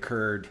when it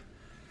occurred,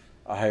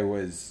 I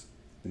was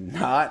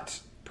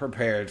not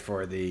prepared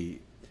for the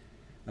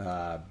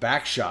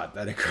back shot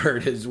that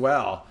occurred as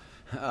well.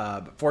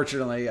 But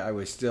fortunately, I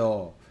was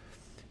still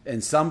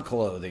in some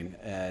clothing,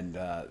 and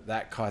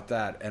that caught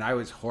that, and I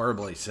was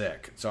horribly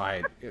sick. So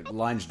I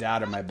lunged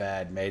out of my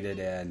bed, made it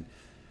in,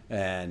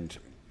 and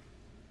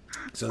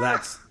so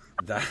that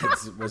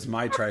was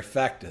my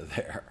trifecta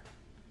there.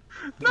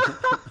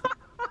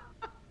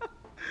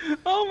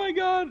 Oh my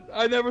God!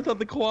 I never thought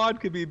the quad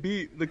could be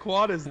beat. The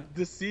quad is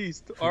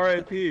deceased.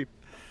 R.I.P.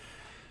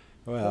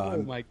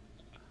 Well,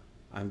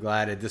 I'm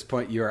glad at this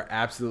point you are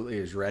absolutely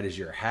as red as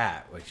your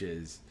hat, which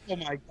is... Oh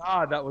my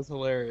God, that was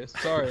hilarious.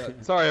 Sorry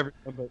everyone,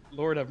 but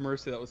Lord have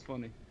mercy, that was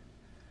funny.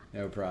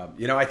 No problem.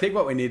 You know, I think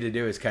what we need to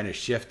do is kind of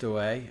shift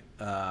away,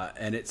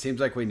 and it seems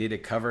like we need to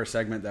cover a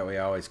segment that we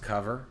always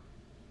cover,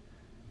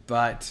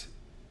 but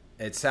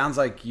it sounds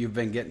like you've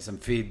been getting some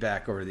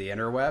feedback over the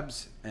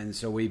interwebs, and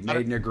so we've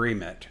made an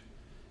agreement,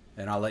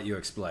 and I'll let you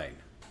explain.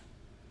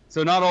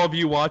 So not all of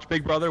you watch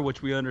Big Brother,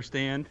 which we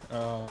understand,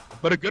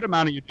 but a good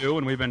amount of you do,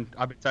 and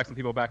I've been texting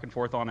people back and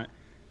forth on it.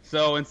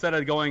 So instead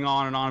of going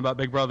on and on about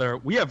Big Brother,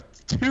 we have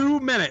 2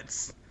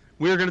 minutes.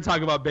 We're going to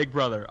talk about Big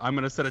Brother. I'm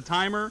going to set a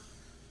timer.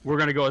 We're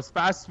going to go as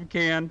fast as we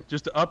can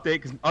just to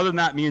update, because other than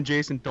that, me and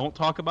Jason don't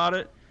talk about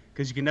it,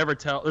 because you can never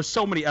tell. There's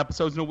so many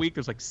episodes in a week.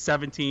 There's like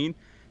 17.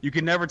 You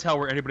can never tell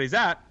where anybody's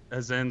at,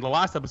 as in the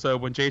last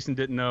episode when Jason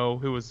didn't know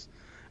who was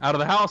out of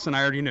the house, and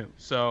I already knew.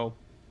 So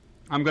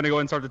I'm going to go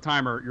ahead and start the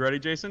timer. You ready,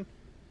 Jason?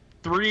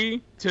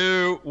 3,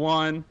 2,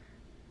 1.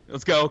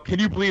 Let's go. Can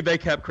you believe they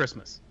kept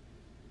Christmas?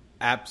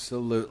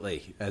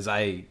 Absolutely. As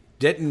I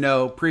didn't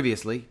know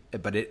previously,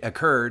 but it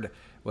occurred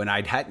when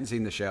I hadn't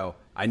seen the show.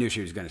 I knew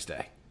she was going to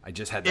stay. I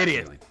just had that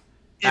feeling.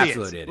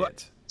 Absolute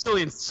idiots.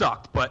 Cillian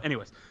sucked, but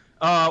anyways.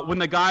 When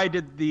the guy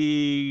did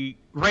the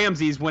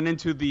Ramses went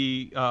into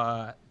the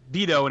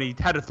veto and he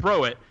had to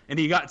throw it, and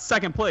he got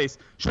second place,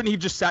 shouldn't he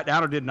have just sat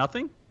down or did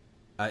nothing?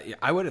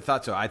 I would have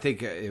thought so. I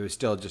think it was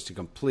still just a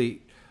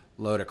complete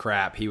load of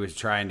crap. He was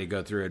trying to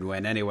go through and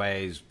win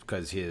anyways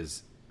because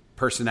his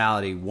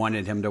personality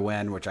wanted him to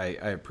win, which I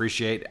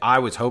appreciate. I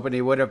was hoping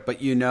he would have, but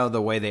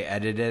the way they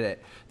edited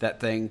it, that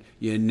thing,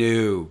 you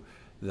knew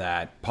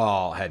that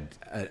Paul had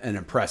an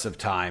impressive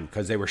time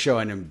because they were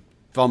showing him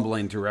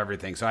fumbling through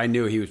everything. So I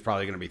knew he was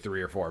probably going to be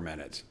 3 or 4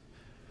 minutes.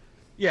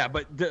 Yeah,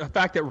 but the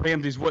fact that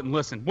Ramses wouldn't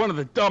listen, one of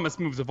the dumbest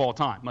moves of all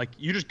time. Like,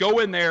 you just go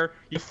in there,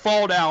 you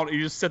fall down, and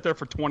you just sit there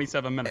for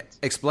 27 minutes.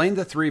 Explain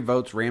the 3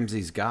 votes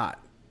Ramses got.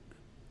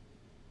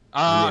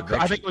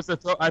 I think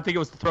it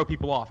was to throw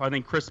people off. I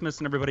think Christmas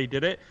and everybody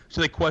did it,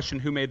 so they questioned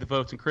who made the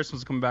votes, and Christmas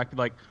was coming back to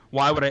like,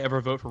 why would I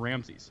ever vote for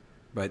Ramses?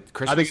 But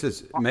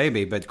Christmas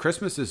but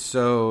Christmas is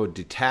so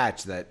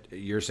detached that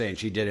you're saying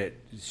she did it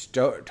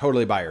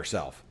totally by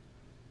herself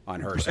on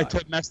her side.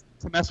 To mess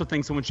with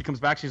things, so when she comes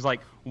back, she's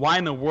like, why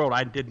in the world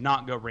I did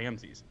not go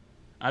Ramses?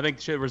 I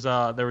think there was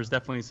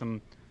definitely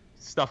some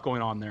stuff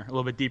going on there, a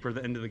little bit deeper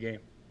into the game.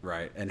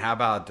 Right. And how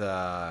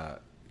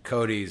about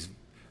Cody's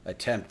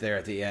attempt there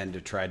at the end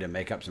to try to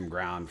make up some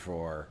ground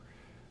for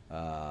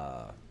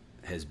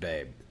his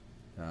babe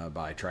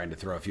by trying to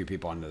throw a few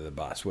people under the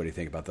bus? What do you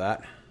think about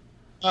that?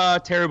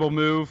 Terrible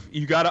move.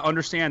 You got to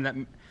understand that,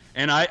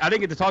 and I didn't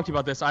get to talk to you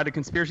about this. I had a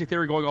conspiracy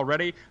theory going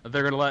already that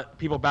they're going to let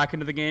people back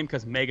into the game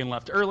because Megan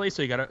left early,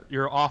 so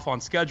you're off on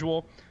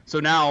schedule.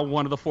 So now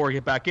one of the 4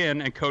 get back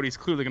in, and Cody's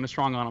clearly going to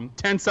strong on him.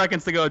 10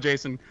 seconds to go,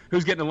 Jason.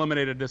 Who's getting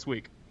eliminated this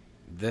week?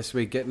 This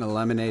week getting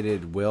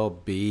eliminated will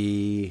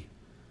be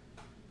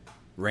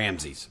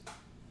Ramses.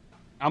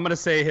 I'm going to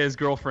say his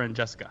girlfriend,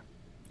 Jessica.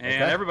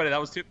 And everybody,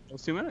 that was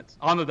 2 minutes.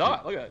 On the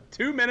dot. Look at that.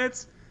 2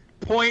 minutes.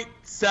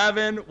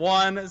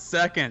 0.71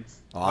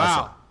 seconds.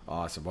 Awesome. Wow.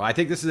 Awesome. Well, I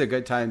think this is a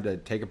good time to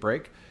take a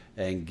break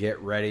and get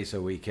ready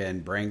so we can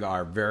bring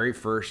our very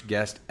first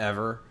guest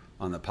ever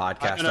on the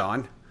podcast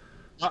on.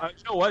 You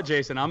know what,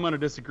 Jason? I'm going to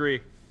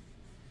disagree.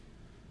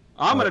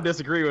 I'm going to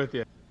disagree with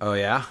you. Oh,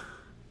 yeah?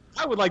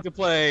 I would like to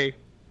play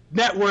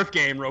net worth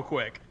game real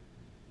quick.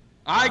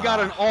 I got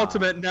an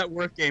ultimate net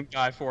worth game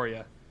guy for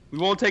you. We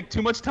won't take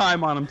too much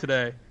time on him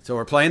today. So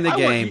we're playing the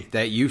game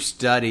that you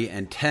study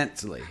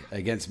intensely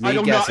against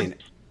me guessing.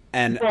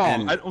 I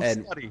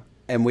don't study.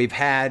 And we've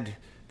had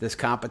this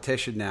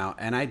competition now,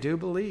 and I do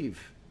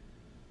believe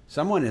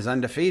someone is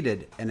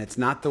undefeated, and it's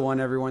not the one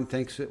everyone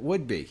thinks it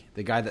would be.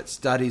 The guy that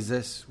studies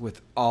this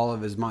with all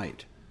of his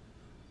might.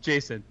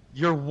 Jason,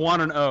 you're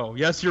 1-0.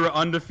 Yes, you're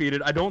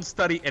undefeated. I don't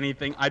study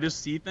anything. I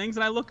just see things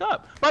and I look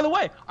up. By the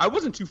way, I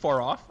wasn't too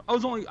far off.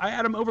 I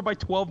had him over by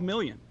 12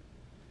 million.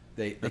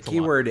 The key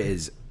word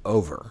is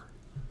over.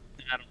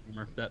 I don't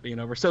remember that being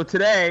over. So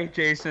today,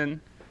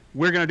 Jason,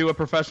 we're going to do a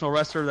professional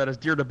wrestler that is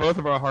dear to both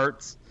of our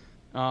hearts.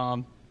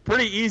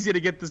 Pretty easy to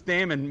get this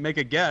name and make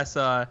a guess.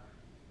 Ted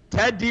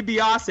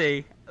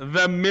DiBiase,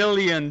 the $1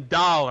 Million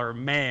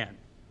Man.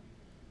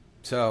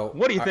 So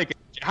what do you think?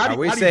 Are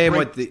we saying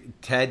what the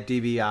Ted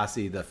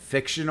DiBiase, the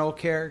fictional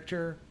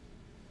character,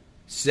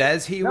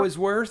 says he was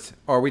worth?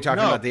 Or are we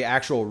talking about the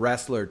actual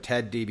wrestler,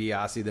 Ted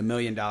DiBiase, the $1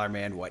 Million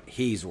Man, what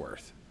he's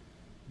worth?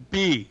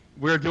 B.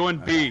 We're doing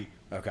B.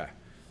 Okay.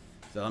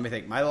 So let me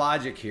think. My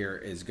logic here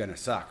is going to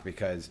suck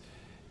because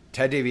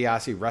Ted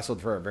DiBiase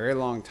wrestled for a very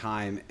long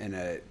time in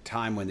a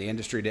time when the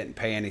industry didn't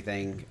pay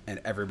anything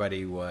and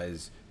everybody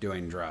was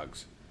doing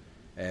drugs.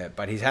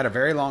 But he's had a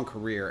very long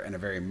career and a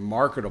very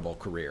marketable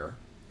career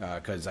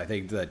because I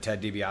think the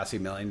Ted DiBiase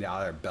 $1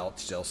 Million belt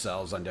still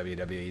sells on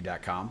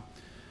WWE.com.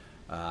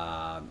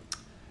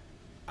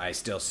 I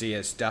still see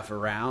his stuff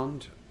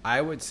around.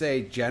 I would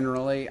say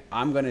generally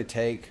I'm going to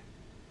take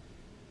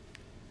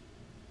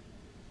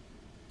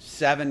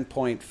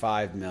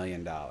 $7.5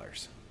 million.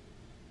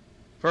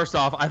 First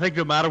off, I think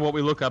no matter what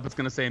we look up, it's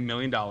going to say $1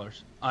 million.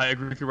 I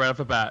agree with you right off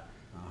the bat.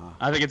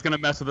 I think it's going to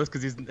mess with us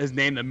because he's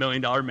named the $1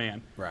 Million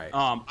Man. Right.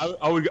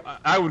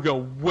 I would go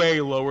way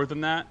lower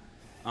than that.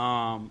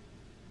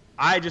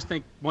 I just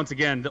think once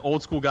again the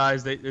old school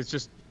guys, it's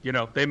just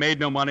they made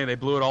no money, they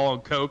blew it all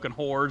on coke and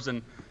whores,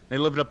 and they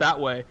lived it up that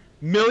way.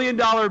 $1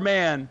 Million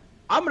Man,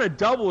 I'm going to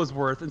double his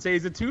worth and say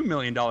he's a $2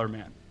 million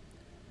man.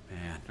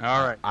 Man.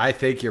 All right. I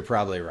think you're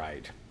probably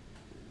right.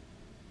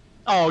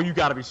 Oh, you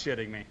got to be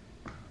shitting me.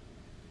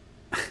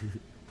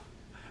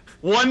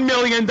 $1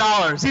 million.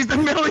 He's the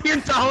 $1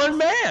 Million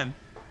Man.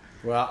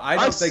 Well, I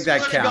don't think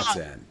that counts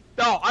then.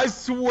 No, I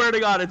swear to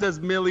God, it says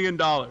 $1 million.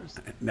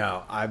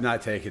 No, I'm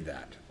not taking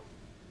that.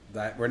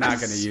 We're not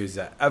going to use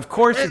that. Of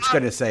course, it's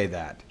going to say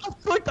that.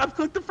 I've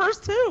clicked the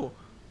first two.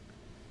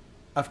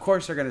 Of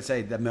course, they're going to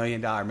say the $1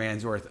 Million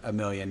Man's worth $1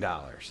 million.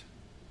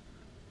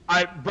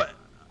 But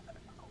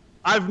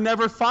I've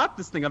never fought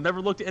this thing. I've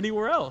never looked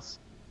anywhere else.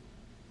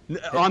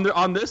 On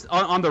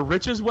the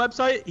Rich's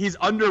website, he's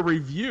under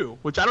review,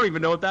 which I don't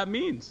even know what that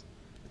means.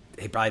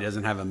 He probably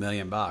doesn't have $1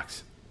 million.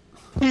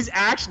 He's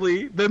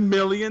actually the $1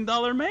 Million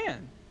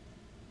Man.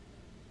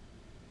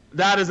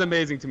 That is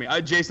amazing to me.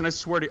 Jason, I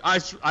swear to you,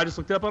 I just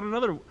looked up on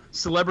another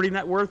celebrity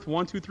net worth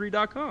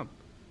 123.com.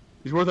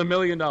 He's worth $1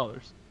 million.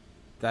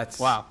 That's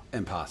wow.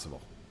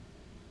 Impossible.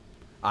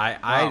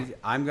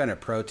 I'm going to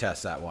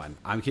protest that one.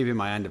 I'm keeping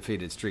my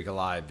undefeated streak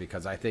alive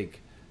because I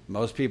think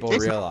most people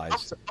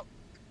realize.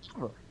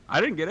 I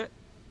didn't get it.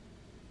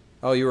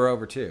 Oh, you were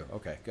over too.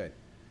 Okay, good.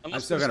 I'm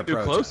still going to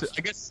protest. Closest.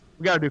 I guess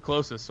we got to do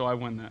closest, so I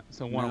win that.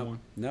 So 1-1.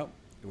 Nope.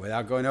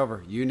 Without going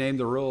over. You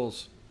named the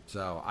rules,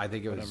 so I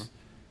think it was.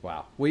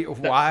 Wow.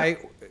 Why?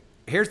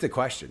 Here's the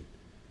question: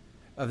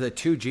 of the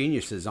two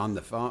geniuses on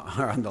the phone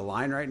or on the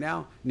line right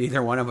now,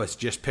 neither one of us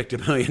just picked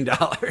 $1 million.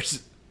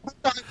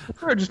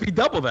 Or just be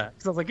double that.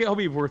 Because I was like, he'll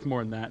be worth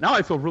more than that. Now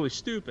I feel really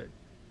stupid.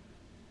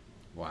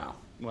 Wow.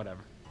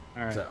 Whatever.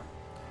 All right. So.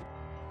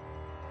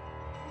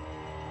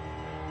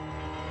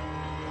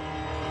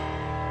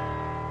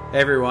 Hey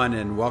everyone,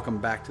 and welcome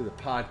back to the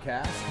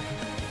podcast.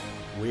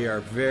 We are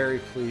very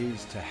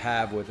pleased to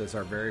have with us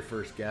our very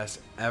first guest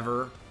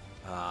ever.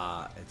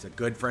 It's a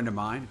good friend of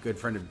mine, good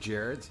friend of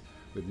Jared's.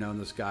 We've known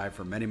this guy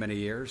for many, many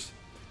years.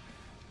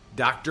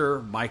 Dr.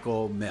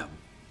 Michael Mihm.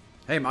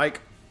 Hey, Mike.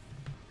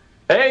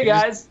 Hey,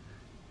 guys.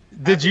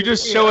 Did you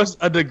just show us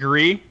a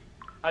degree?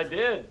 I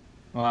did.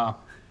 Wow.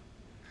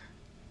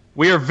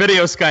 We are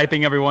video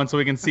Skyping everyone so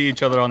we can see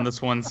each other on this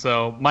one.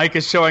 So Mike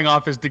is showing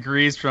off his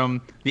degrees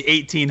from the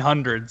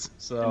 1800s.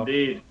 So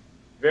indeed.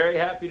 Very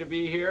happy to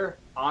be here.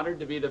 Honored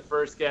to be the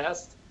first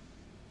guest.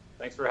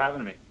 Thanks for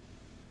having me.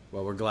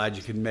 Well, we're glad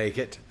you could make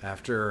it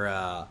after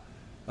a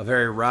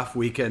very rough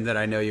weekend that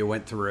I know you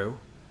went through.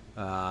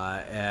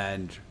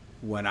 And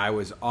when I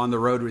was on the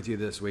road with you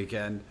this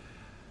weekend,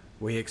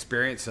 we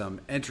experienced some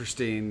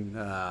interesting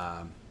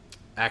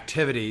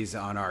activities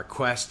on our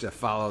quest to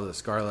follow the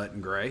Scarlet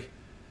and Gray.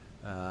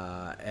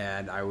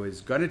 And I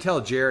was going to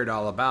tell Jared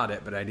all about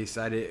it, but I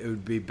decided it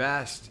would be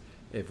best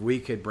if we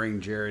could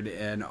bring Jared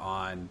in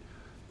on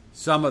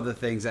some of the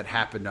things that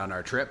happened on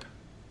our trip.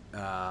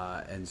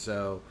 And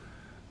so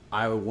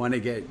I want to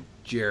get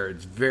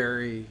Jared's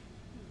very,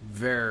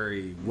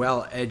 very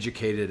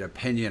well-educated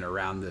opinion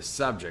around this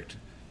subject.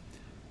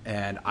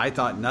 And I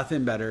thought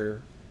nothing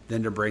better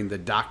than to bring the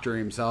doctor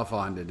himself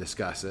on to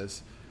discuss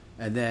this.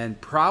 And then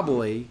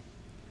probably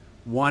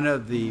one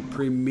of the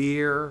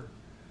premier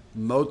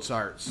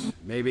Mozarts,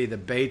 maybe the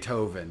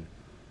Beethoven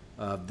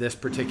of this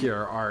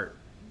particular art,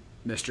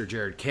 Mr.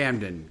 Jared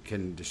Camden,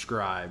 can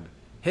describe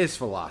his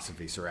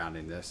philosophy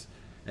surrounding this.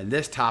 And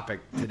this topic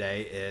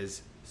today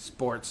is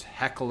sports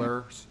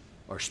hecklers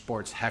or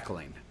sports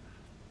heckling.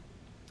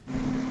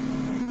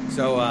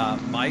 So,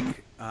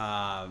 Mike,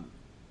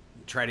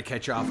 try to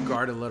catch you off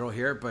guard a little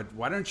here, but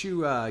why don't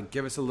you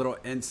give us a little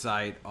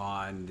insight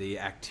on the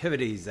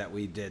activities that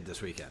we did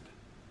this weekend?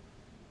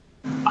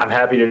 I'm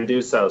happy to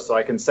do so. So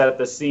I can set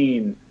the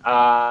scene.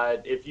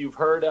 If you've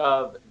heard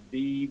of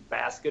the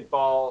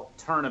basketball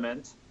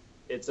tournament,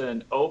 it's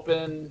an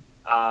open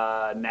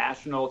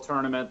national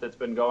tournament that's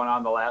been going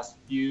on the last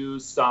few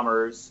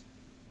summers.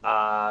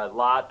 A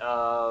lot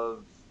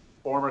of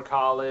former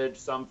college,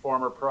 some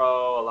former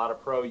pro, a lot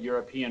of pro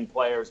European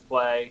players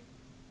play.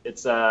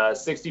 It's a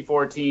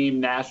 64-team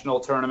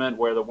national tournament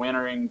where the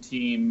winning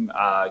team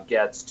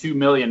gets $2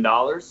 million.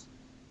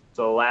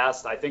 So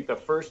I think the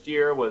first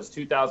year was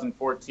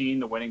 2014.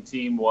 The winning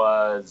team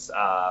was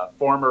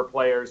former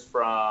players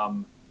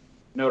from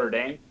Notre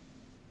Dame.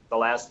 The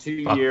last 2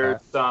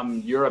 years,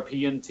 some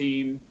European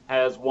team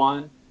has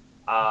won.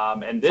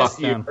 And this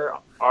year,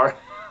 our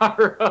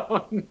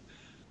own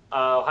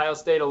Ohio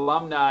State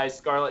alumni,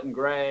 Scarlet and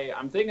Gray.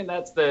 I'm thinking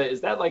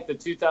is that like the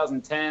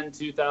 2010,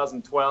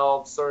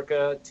 2012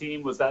 circa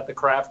team? Was that the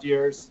Kraft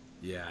years?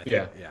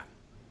 Yeah.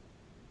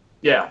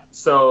 Yeah,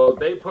 so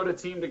they put a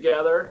team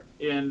together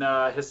in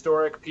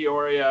historic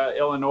Peoria,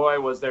 Illinois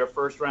was their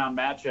first round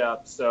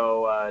matchup.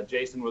 So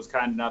Jason was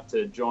kind enough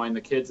to join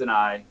the kids and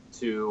I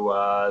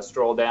to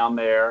stroll down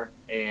there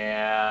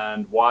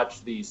and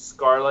watch the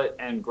Scarlet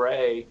and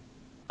Gray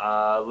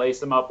lace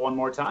them up one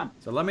more time.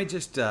 So let me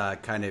just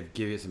kind of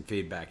give you some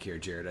feedback here,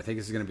 Jared. I think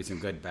this is going to be some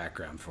good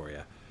background for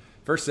you.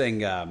 First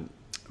thing,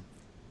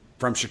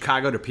 from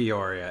Chicago to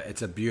Peoria,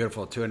 it's a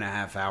beautiful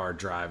 2.5-hour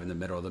drive in the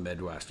middle of the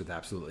Midwest with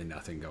absolutely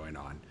nothing going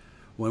on.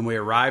 When we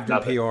arrived in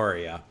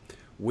Peoria,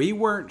 we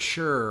weren't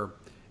sure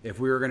if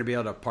we were going to be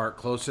able to park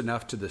close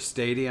enough to the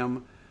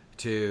stadium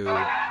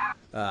to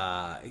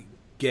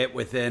get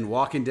within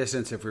walking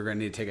distance, if we were going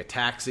to need to take a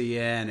taxi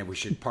in, if we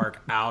should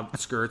park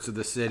outskirts of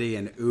the city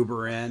and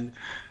Uber in.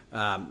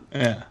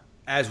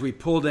 As we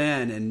pulled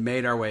in and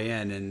made our way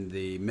in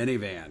the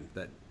minivan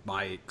that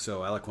Mike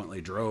so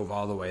eloquently drove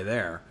all the way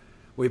there,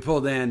 we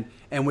pulled in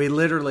and we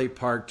literally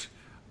parked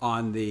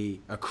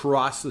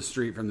across the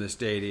street from the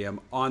stadium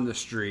on the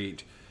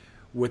street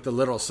with the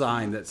little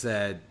sign that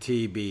said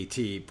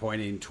TBT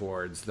pointing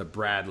towards the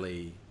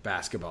Bradley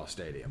basketball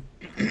stadium.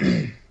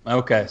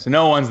 Okay, so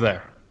no one's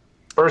there.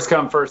 First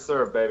come, first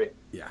serve, baby.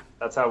 Yeah.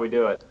 That's how we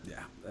do it.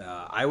 Yeah.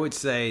 I would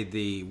say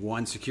the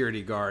one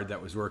security guard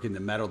that was working the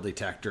metal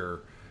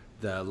detector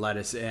that let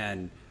us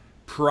in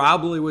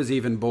probably was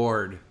even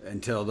bored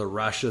until the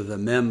rush of the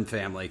Mihm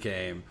family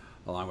came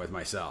along with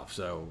myself.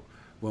 So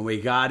when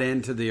we got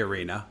into the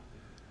arena,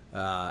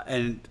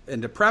 and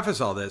to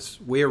preface all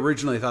this, we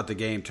originally thought the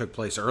game took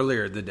place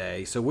earlier in the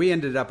day, so we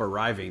ended up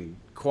arriving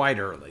quite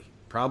early,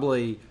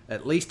 probably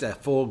at least a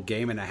full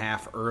game and a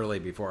half early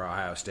before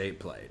Ohio State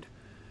played.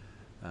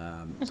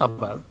 It's not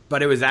bad.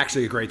 But it was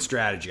actually a great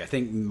strategy. I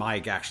think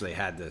Mike actually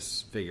had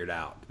this figured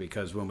out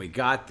because when we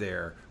got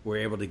there, we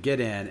were able to get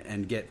in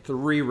and get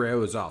 3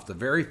 rows off. The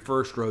very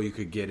first row you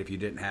could get if you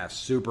didn't have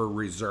super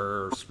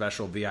reserved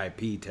special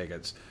VIP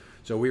tickets.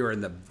 So we were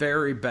in the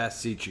very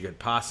best seats you could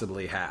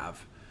possibly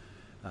have.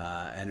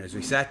 And as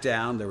we sat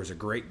down, there was a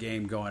great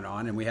game going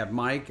on. And we have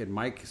Mike and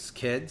Mike's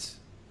kids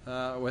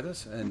with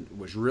us, and it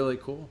was really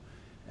cool.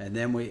 And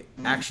then we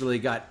actually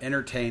got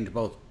entertained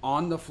both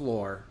on the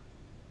floor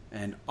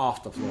and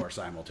off the floor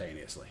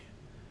simultaneously.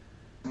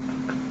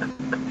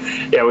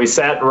 Yeah, we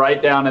sat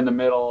right down in the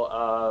middle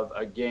of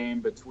a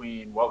game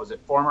between,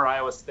 former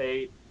Iowa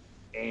State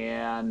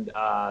and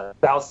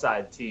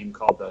Southside team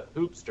called the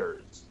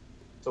Hoopsters.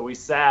 So we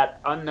sat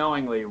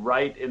unknowingly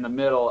right in the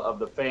middle of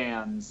the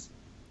fans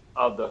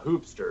of the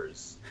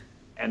Hoopsters.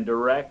 And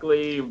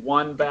directly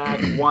one back,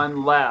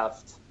 one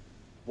left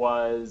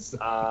was,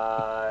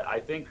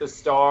 I think, the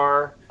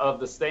star of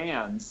the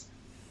stands,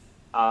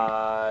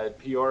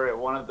 Peoria,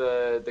 one of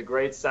the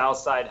great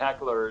Southside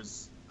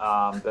hecklers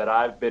that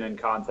I've been in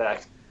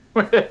contact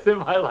with in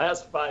my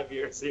last 5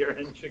 years here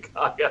in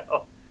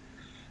Chicago.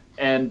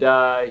 And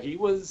he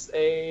was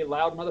a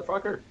loud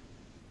motherfucker.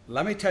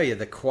 Let me tell you,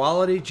 the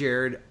quality,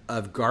 Jared,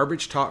 of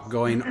garbage talk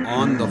going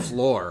on the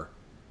floor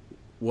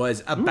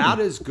was about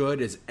as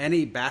good as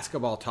any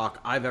basketball talk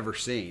I've ever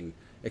seen,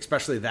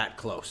 especially that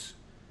close.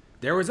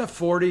 There was a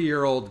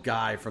 40-year-old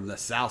guy from the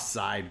South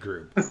Side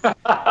group.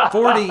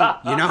 40, you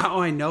know how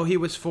I know he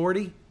was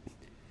 40?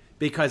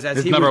 Because as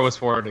his he number was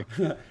 40.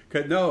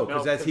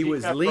 Because as he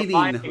was kept leading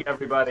reminding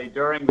everybody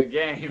during the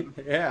game.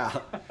 Yeah.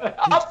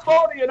 I'm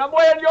 40 and I'm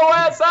weighing your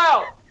ass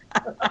out.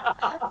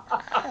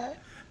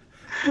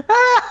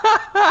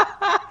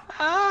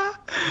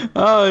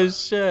 Oh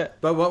shit.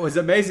 But what was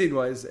amazing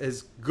was,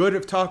 as good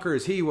of talker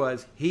as he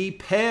was, he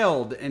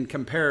paled in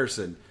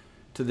comparison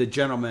to the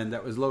gentleman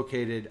that was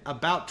located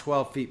about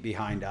 12 feet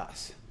behind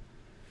us.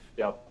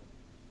 Yep.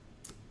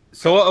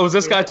 So was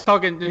this guy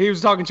talking? He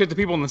was talking shit to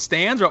people in the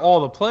stands or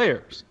all the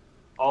players?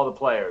 All the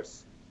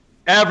players.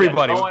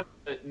 Everybody. Yeah,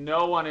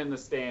 no one in the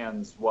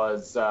stands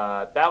was.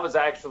 That was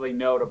actually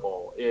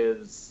notable.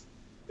 Is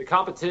the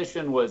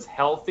competition was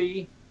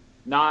healthy,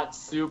 not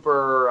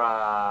super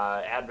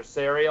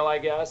adversarial, I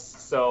guess.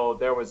 So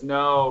there was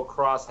no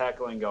cross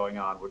heckling going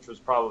on, which was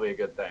probably a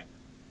good thing.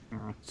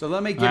 So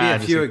let me give you a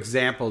few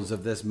examples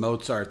of this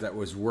Mozart that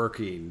was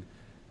working.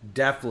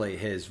 Definitely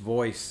his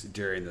voice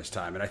during this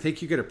time, and I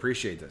think you could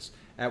appreciate this.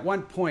 At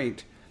one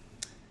point,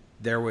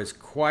 there was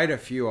quite a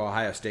few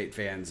Ohio State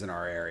fans in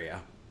our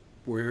area.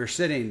 We were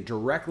sitting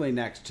directly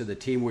next to the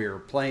team we were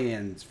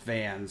playing's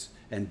fans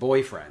and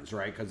boyfriends,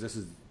 right? Because this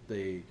is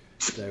the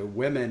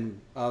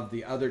women of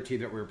the other team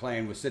that we were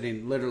playing was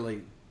sitting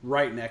literally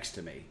right next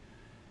to me.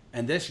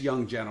 And this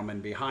young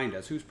gentleman behind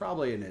us, who's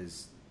probably in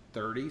his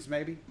 30s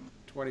maybe,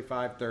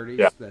 25,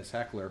 30s, this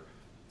heckler,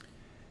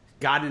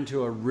 got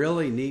into a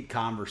really neat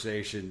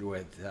conversation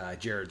with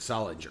Jared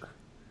Sullinger.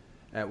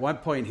 At one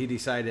point, he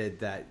decided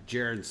that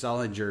Jared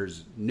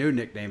Sullinger's new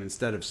nickname,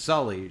 instead of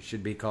Sully,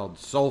 should be called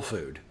Soul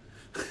Food.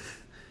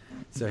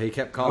 So he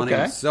kept calling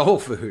him Soul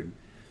Food.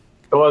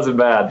 It wasn't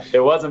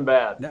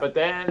bad. No. But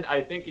then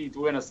I think he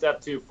went a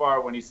step too far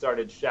when he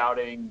started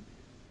shouting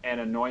and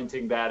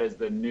anointing that as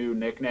the new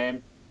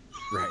nickname.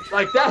 Right.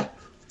 Like that.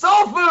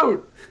 Soul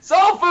Food!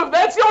 Soul Food!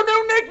 That's your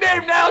new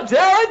nickname now,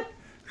 Jared!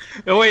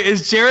 Oh, wait,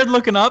 is Jared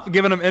looking up,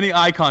 giving him any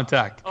eye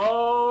contact?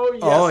 Oh,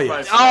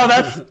 yes. Oh,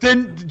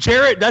 yes.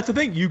 Jared, that's the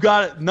thing. You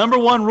got it. Number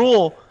one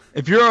rule.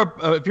 If you're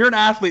an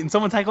athlete and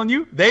someone's tackling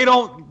you, they're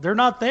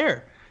not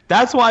there.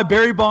 That's why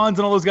Barry Bonds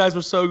and all those guys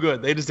were so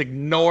good. They just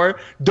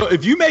ignore.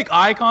 If you make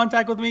eye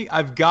contact with me,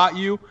 I've got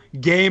you.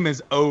 Game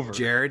is over.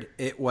 Jared,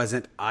 it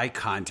wasn't eye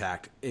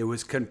contact. It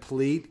was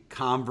complete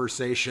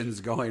conversations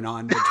going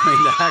on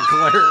between the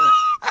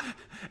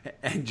heckler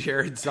and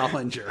Jared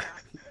Sullinger.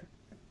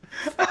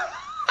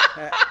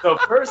 So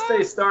first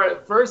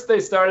they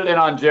started in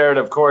on Jared,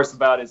 of course,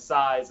 about his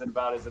size and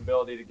about his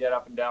ability to get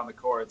up and down the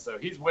court. So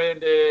he's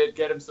winded,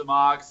 get him some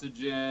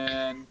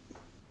oxygen.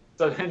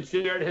 So then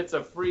Jared hits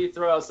a free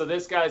throw. So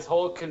this guy's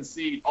whole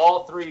conceit,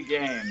 all three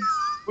games,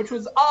 which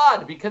was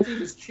odd because he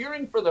was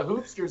cheering for the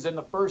Hoopsters in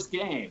the first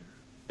game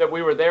that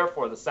we were there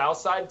for, the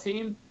Southside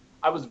team.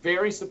 I was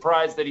very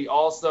surprised that he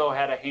also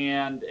had a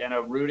hand and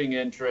a rooting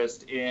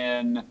interest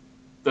in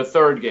the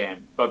third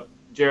game. But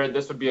Jared,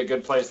 this would be a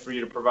good place for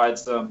you to provide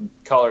some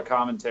color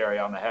commentary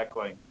on the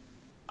heckling.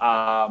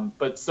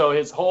 But so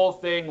his whole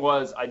thing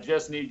was, I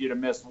just need you to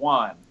miss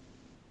one.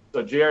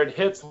 So Jared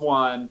hits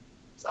one.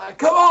 He's like,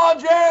 come on,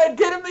 Jared,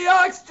 get him the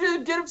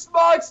oxygen, get him some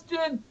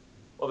oxygen.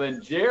 Well,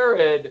 then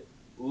Jared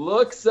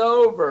looks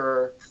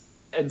over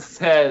and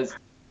says,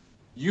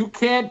 you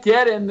can't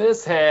get in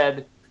this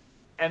head,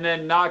 and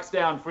then knocks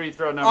down free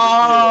throw number 2.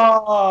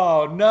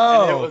 Oh,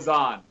 no. And it was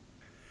on.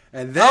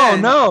 And then,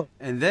 oh, no.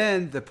 And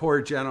then the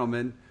poor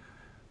gentleman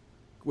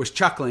was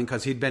chuckling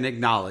because he'd been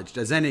acknowledged.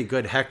 As any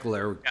good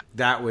heckler,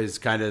 that was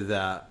kind of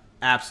the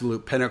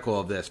absolute pinnacle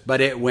of this.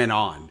 But it went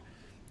on.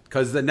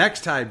 Because the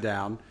next time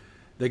down,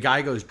 the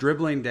guy goes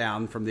dribbling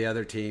down from the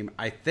other team,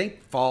 I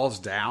think falls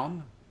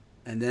down,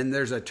 and then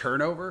there's a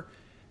turnover.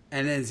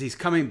 And as he's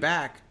coming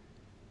back,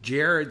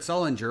 Jared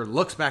Sullinger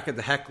looks back at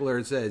the heckler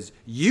and says,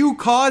 you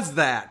caused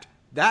that.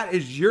 That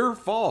is your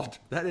fault.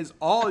 That is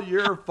all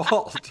your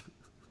fault.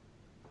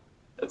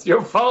 That's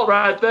your fault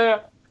right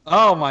there.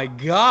 Oh, my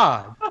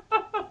God.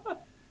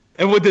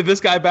 And did this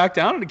guy back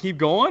down and keep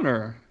going?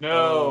 Or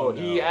No,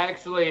 he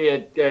actually,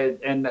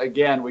 and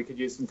again, we could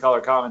use some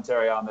color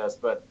commentary on this,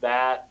 but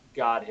that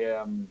got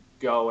him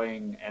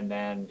going, and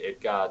then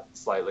it got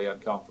slightly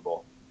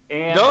uncomfortable.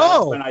 And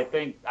that's when I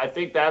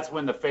think that's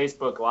when the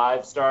Facebook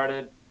Live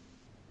started.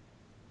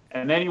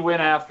 And then he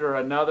went after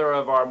another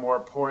of our more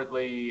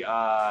portly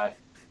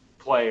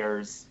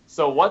players.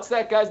 So what's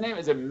that guy's name?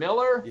 Is it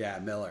Miller? Yeah,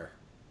 Miller.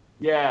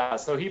 Yeah,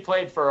 so he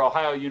played for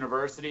Ohio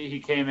University. He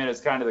came in as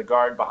kind of the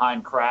guard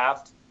behind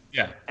Kraft.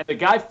 Yeah. And the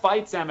guy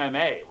fights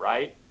MMA,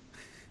 right?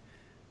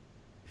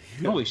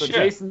 Holy so shit.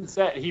 Jason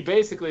said he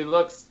basically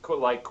looks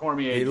like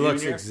Cormier Jr. He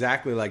looks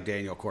exactly like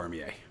Daniel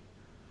Cormier.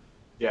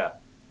 Yeah.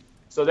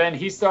 So then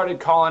he started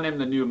calling him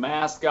the new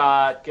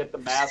mascot, get the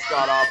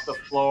mascot off the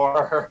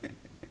floor.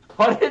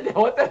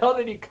 What the hell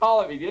did he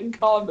call him? He didn't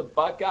call him the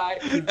Buckeye.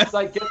 It's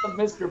like, get the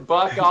Mr.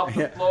 Buck off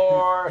the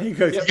floor. He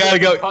goes, you gotta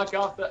go. Buck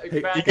off the,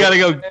 You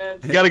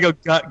gotta go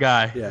gut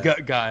guy. Yeah.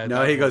 Gut guy.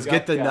 No, he goes,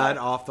 get the guy. nut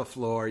off the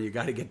floor. You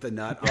got to get the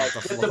nut off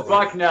the floor. Get the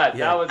buck nut.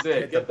 Yeah. That was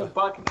it. Get the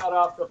buck nut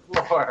off the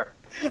floor.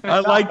 I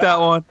like that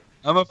one.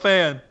 I'm a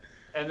fan.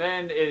 And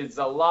then it's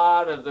a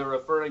lot of the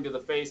referring to the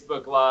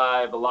Facebook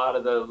Live, a lot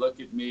of the look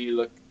at me,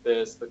 look at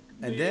this, look at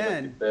and me,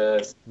 then look at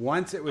this.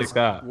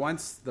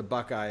 Once the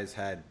Buckeyes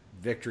had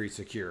victory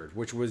secured,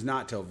 which was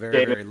not till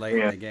very, very late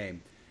in the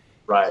game.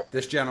 Right.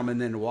 This gentleman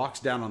then walks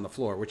down on the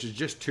floor, which is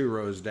just 2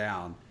 rows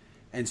down,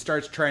 and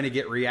starts trying to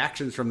get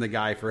reactions from the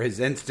guy for his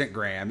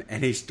Instagram,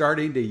 and he's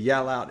starting to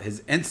yell out his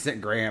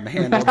Instagram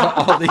handle to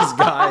all these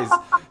guys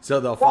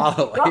so they'll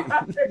follow him.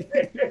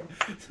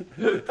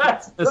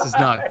 This is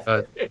not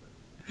good.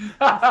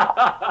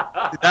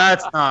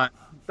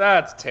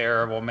 That's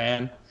terrible,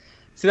 man.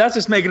 See, that's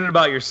just making it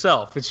about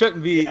yourself. It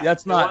shouldn't be. Yeah,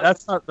 that's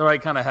not the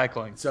right kind of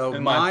heckling. So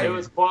it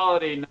was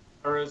quality,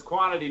 or it was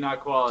quantity,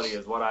 not quality,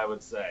 is what I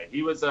would say.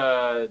 He was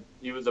a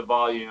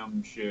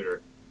volume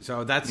shooter.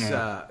 So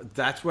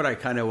that's what I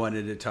kind of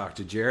wanted to talk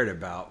to Jared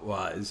about.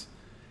 Was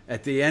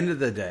at the end of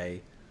the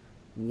day,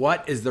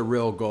 what is the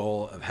real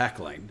goal of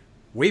heckling?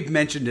 We've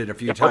mentioned it a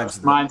few times.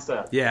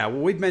 Mindset. Yeah,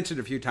 well, we've mentioned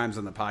a few times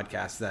on the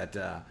podcast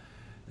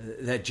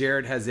that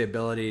Jared has the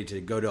ability to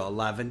go to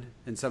 11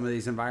 in some of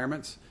these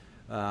environments.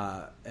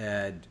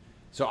 And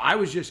so I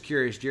was just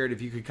curious, Jared,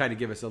 if you could kind of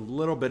give us a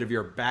little bit of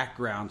your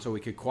background so we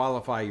could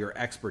qualify your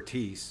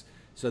expertise,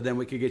 so then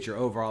we could get your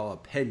overall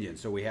opinion.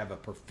 So we have a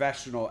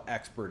professional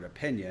expert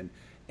opinion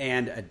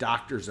and a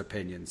doctor's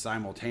opinion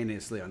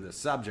simultaneously on this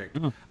subject.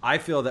 Mm-hmm. I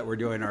feel that we're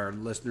doing our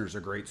listeners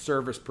a great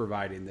service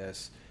providing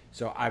this.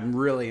 So I'm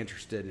really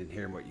interested in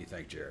hearing what you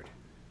think, Jared.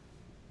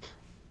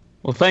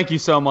 Well, thank you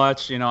so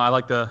much.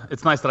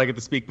 It's nice that I get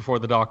to speak before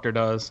the doctor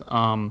does.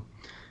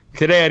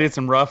 Today I did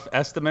some rough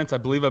estimates. I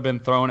believe I've been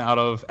thrown out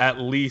of at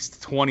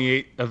least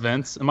 28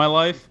 events in my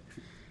life.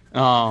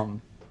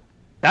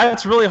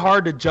 That's really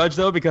hard to judge,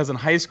 though, because in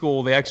high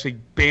school they actually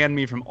banned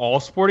me from all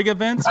sporting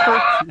events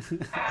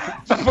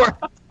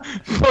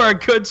for a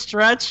good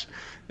stretch.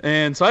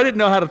 And so I didn't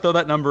know how to throw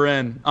that number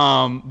in.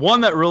 One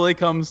that really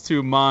comes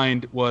to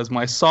mind was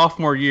my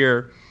sophomore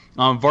year,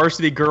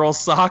 varsity girls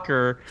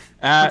soccer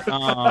at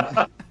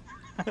I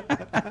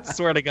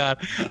swear to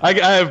God. I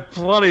have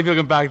plenty of people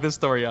can back this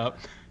story up.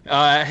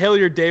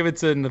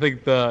 Hilliard-Davidson,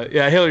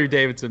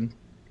 Hilliard-Davidson,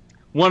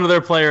 one of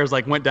their players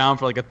went down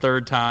for a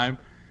third time.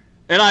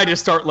 And I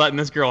just start letting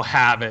this girl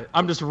have it.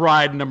 I'm just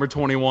riding number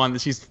 21.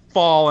 She's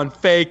falling,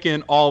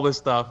 faking, all this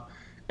stuff.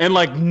 And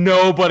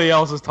nobody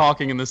else is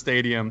talking in the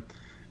stadium.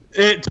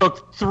 It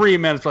took 3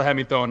 minutes to have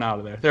me thrown out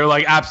of there. They're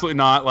absolutely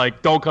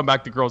not. Don't come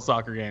back to girls'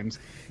 soccer games.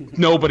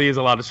 Nobody is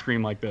allowed to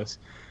scream like this.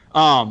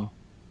 When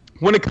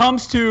it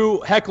comes to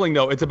heckling,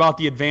 though, it's about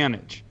the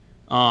advantage.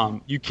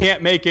 You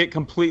can't make it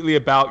completely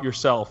about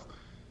yourself.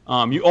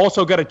 You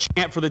also got to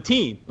chant for the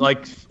team.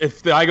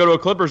 If I go to a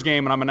Clippers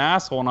game and I'm an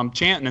asshole and I'm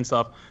chanting and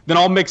stuff, then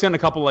I'll mix in a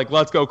couple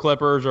let's go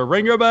Clippers or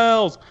ring your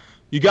bells.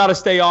 You got to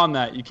stay on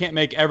that. You can't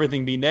make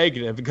everything be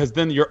negative because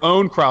then your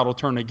own crowd will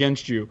turn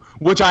against you,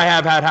 which I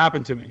have had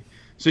happen to me.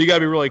 So you got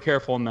to be really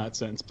careful in that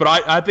sense. But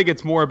I think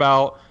it's more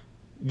about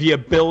the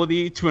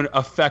ability to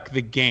affect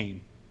the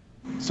game.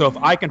 So if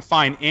I can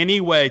find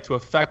any way to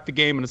affect the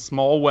game in a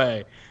small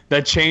way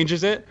that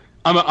changes it,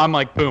 I'm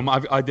boom,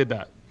 I did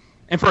that.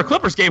 And for a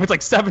Clippers game, it's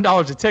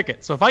 $7 a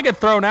ticket. So if I get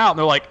thrown out and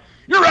they're like,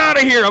 you're out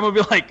of here, I'm going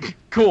to be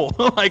cool.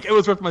 It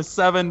was worth my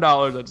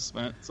 $7 I just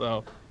spent.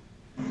 So,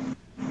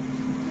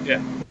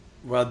 yeah.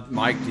 Well,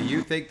 Mike, do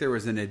you think there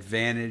was an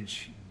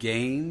advantage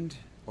gained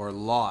or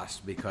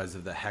lost because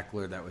of the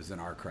heckler that was in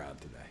our crowd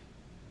today?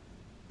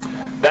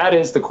 That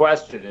is the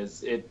question.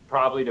 It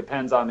probably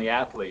depends on the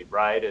athlete,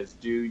 right?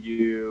 Do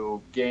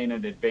you gain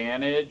an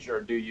advantage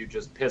or do you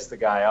just piss the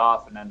guy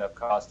off and end up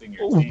costing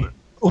your team?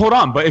 Hold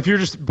on, but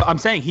I'm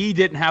saying he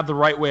didn't have the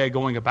right way of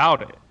going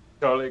about it.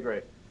 Totally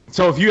agree.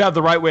 So if you have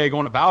the right way of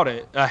going about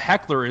it, a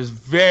heckler is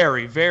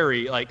very,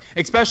 very,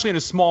 especially in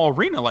a small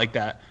arena like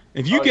that.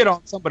 If you get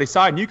on somebody's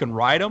side and you can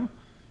ride them,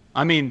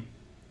 I mean,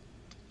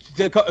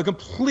 a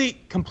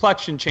complete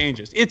complexion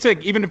changes. It's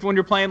even if when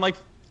you're playing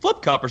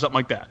flip cup or something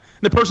like that,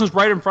 the person's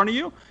right in front of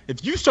you,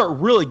 if you start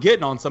really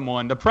getting on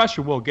someone, the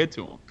pressure will get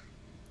to them.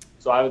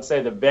 So I would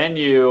say the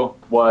venue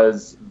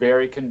was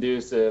very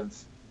conducive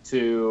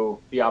to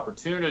the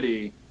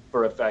opportunity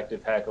for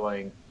effective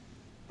heckling,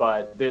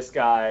 but this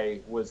guy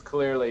was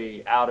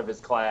clearly out of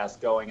his class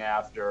going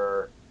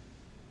after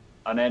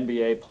an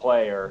NBA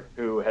player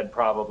who had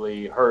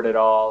probably heard it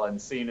all and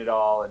seen it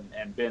all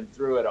and been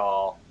through it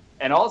all.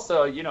 And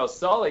also,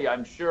 Sully,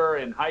 I'm sure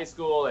in high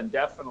school and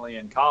definitely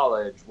in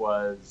college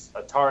was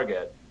a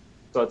target.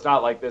 So it's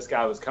not like this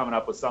guy was coming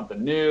up with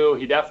something new.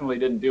 He definitely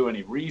didn't do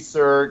any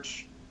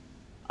research.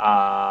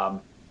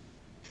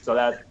 So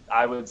that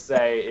I would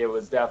say it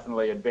was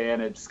definitely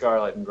advantage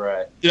scarlet and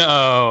gray.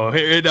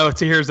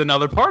 Here's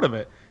another part of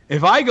it.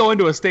 If I go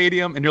into a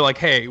stadium and you're like,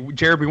 hey,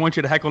 Jared, we want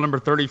you to heckle number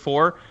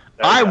 34,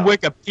 I'm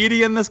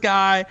Wikipediaing this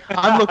guy.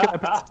 I'm looking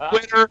at his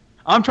Twitter.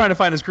 I'm trying to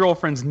find his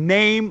girlfriend's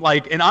name.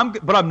 But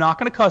I'm not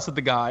going to cuss at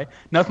the guy.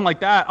 Nothing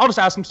like that. I'll just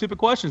ask him stupid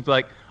questions.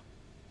 Put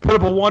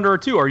up a wonder or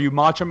two. Are you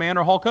Macho Man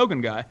or Hulk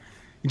Hogan guy?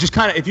 You just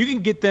if you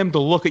can get them to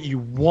look at you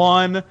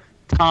one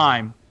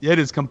time, it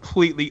is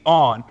completely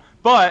on.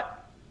 But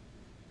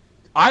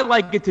I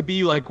like it to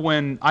be like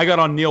when I got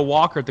on Neil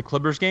Walker at the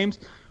Clippers games.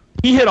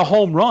 He hit a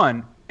home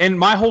run, and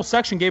my whole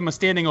section gave him a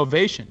standing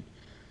ovation.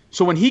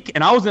 So when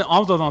I was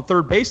on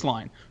third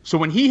baseline. So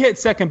when he hit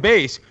second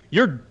base,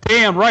 you're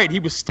damn right he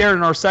was staring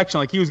in our section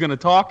like he was going to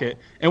talk it.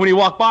 And when he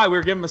walked by, we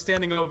were giving him a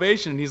standing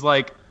ovation. And he's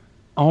like,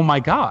 "Oh my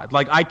God!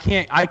 Like I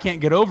can't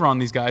get over on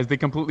these guys. They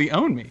completely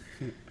own me."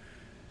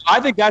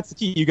 I think that's the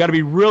key. You got to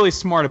be really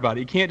smart about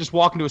it. You can't just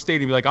walk into a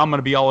stadium and be like, "I'm going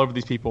to be all over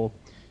these people."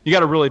 You got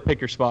to really pick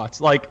your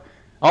spots. Like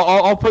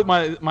I'll put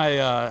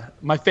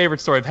my favorite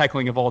story of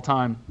heckling of all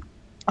time.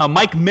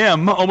 Mike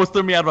Mihm almost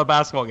threw me out of a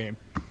basketball game.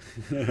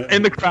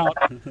 In the crowd.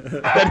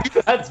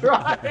 That's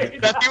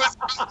right. That he was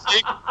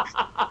coaching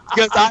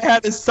because I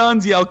had his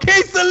sons yell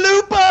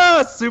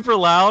 "Quesalupa" super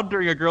loud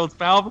during a girl's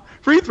foul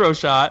free throw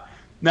shot.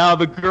 Now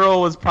the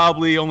girl was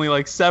probably only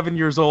like 7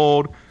 years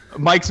old.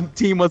 Mike's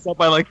team was up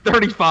by like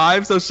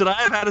 35. So should I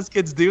have had his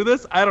kids do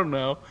this? I don't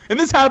know. And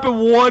this happened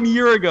 1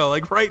 year ago,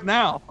 like right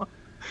now.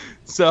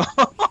 So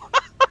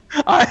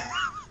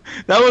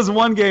that was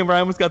one game where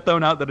I almost got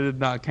thrown out that it did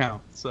not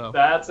count. So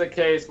that's a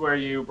case where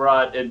you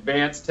brought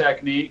advanced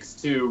techniques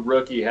to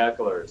rookie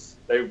hecklers.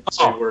 They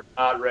were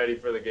not ready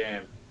for the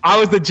game. I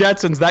was the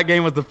Jetsons. That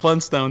game was the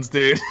Flintstones,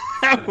 dude.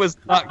 That was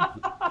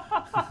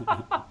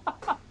not.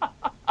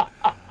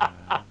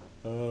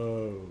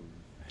 Oh.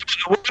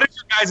 What is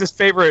your guys'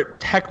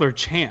 favorite heckler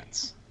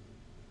chants?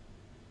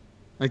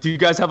 Like, do you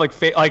guys have like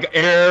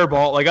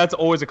airball? Like that's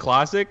always a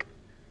classic.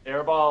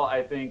 Airball,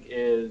 I think,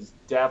 is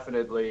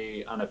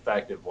definitely an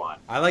effective one.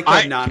 I like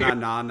that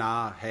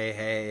na, hey,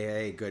 hey,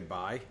 hey,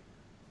 goodbye.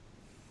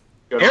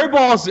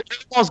 Airball's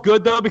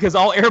good, though, because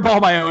I'll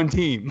airball my own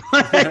team.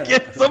 Like,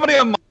 if somebody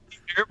on my team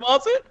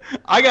airballs it,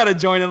 I got to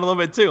join in a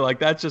little bit, too. Like,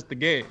 that's just the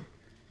game.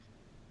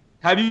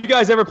 Have you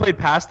guys ever played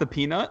Pass the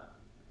Peanut?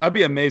 I'd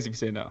be amazed if you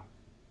say no.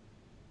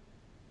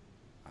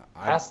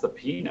 Pass the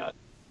Peanut?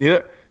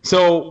 Yeah.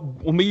 So,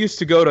 when we used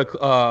to go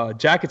to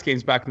Jackets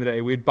games back in the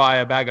day, we'd buy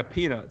a bag of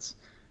peanuts.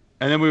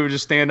 And then we would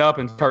just stand up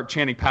and start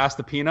chanting "Pass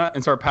the Peanut"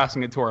 and start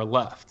passing it to our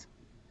left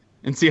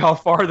and see how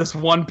far this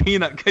one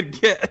peanut could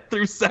get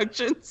through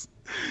sections.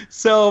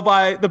 So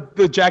by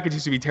the Jackets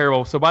used to be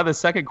terrible. So by the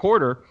second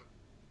quarter,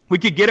 we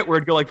could get it where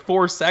it'd go like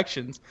 4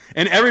 sections.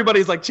 And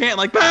everybody's like chanting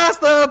like "Pass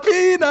the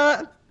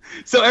Peanut."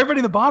 So everybody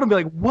in the bottom would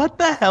be like, what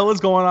the hell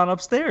is going on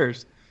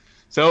upstairs?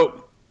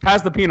 So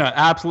Pass the Peanut,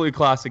 absolutely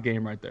classic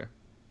game right there.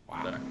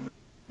 Wow.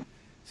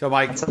 So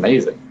Mike, that's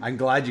amazing. I'm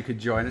glad you could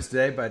join us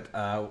today, but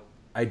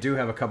I do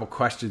have a couple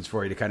questions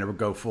for you to kind of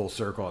go full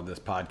circle on this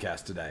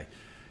podcast today.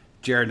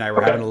 Jared and I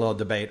were having a little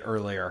debate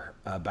earlier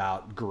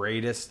about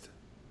greatest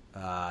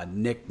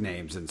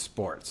nicknames in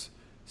sports.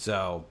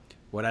 So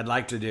what I'd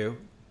like to do,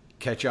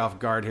 catch you off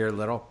guard here a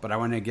little, but I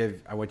want you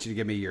to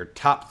give me your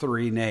top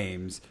 3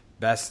 names,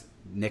 best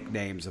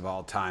nicknames of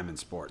all time in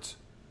sports.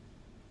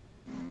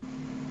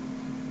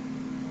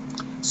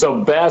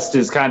 So best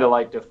is kind of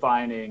like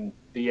defining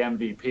the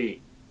MVP.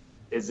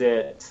 Is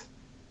it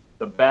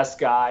the best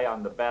guy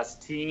on the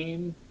best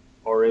team,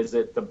 or is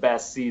it the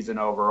best season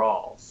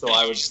overall? So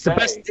I would say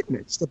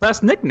it's the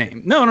best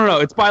nickname. No.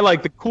 It's by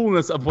like the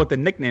coolness of what the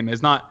nickname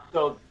is, not.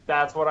 So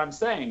that's what I'm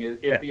saying.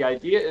 If the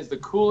idea is the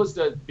coolest,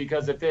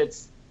 because if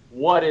it's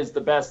what is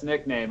the best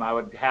nickname, I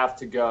would have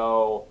to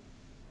go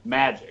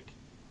Magic.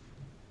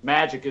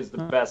 Magic is the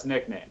best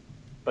nickname,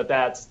 but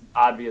that's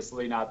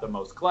obviously not the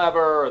most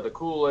clever or the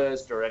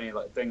coolest or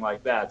anything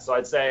like that. So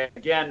I'd say,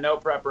 again, no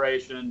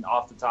preparation.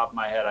 Off the top of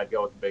my head, I'd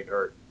go with the Big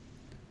Hurt.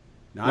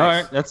 Nice. All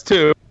right, that's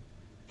 2.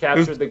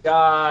 Captured the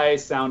guy,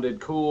 sounded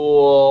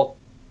cool.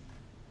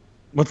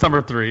 What's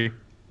number 3?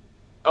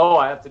 Oh,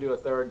 I have to do a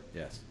third.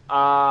 Yes.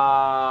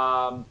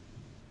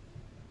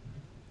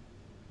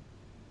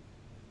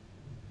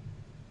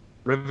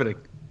 Riveting.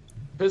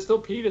 Pistol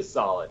Pete is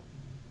solid.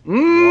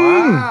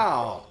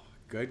 Wow.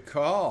 Good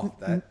call.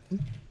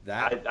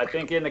 I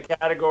think in the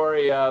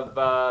category of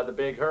the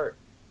Big Hurt.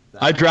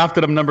 I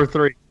drafted him number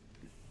 3.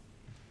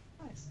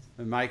 Nice.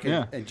 And Mike,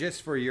 and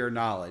just for your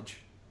knowledge,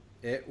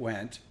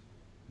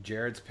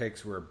 Jared's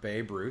picks were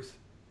Babe Ruth.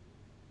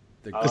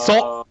 The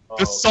Sultan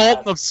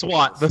of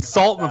SWAT. The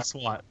Sultan of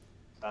SWAT.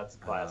 That's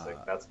classic.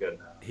 That's good.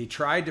 He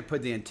tried to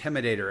put the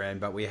Intimidator in,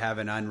 but we have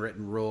an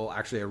unwritten rule,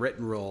 actually a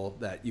written rule,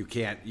 that you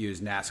can't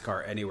use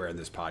NASCAR anywhere in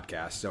this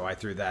podcast. So I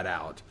threw that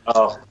out.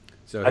 Oh,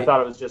 so I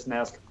thought it was just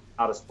NASCAR,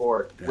 not a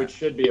sport, which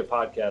should be a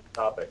podcast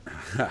topic.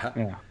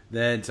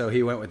 Then so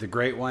he went with the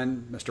great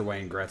one, Mr.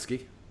 Wayne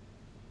Gretzky.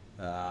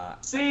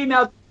 See,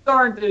 now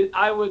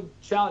I would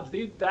challenge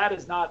these. That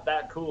is not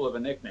that cool of a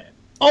nickname.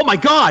 Oh my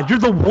God, you're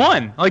the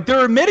one. Like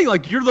they're admitting,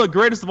 like you're the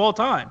greatest of all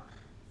time.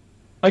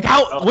 Like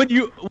how when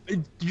you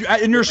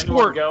in your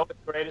sport go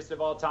with greatest of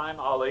all time,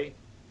 Ali?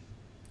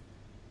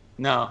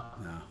 No.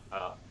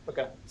 Oh,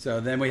 okay. So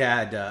then we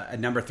had at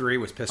number 3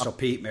 was Pistol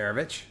Pete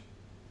Maravich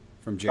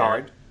from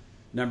Jared. Solid.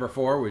 Number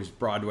 4 was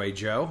Broadway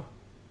Joe.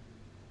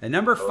 And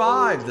number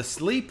 5, the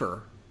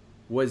sleeper,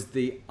 was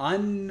the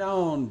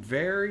unknown,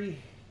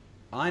 very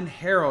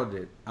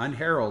unheralded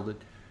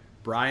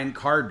Brian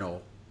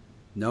Cardinal,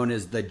 known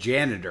as the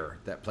janitor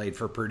that played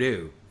for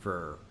Purdue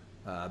for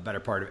better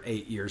part of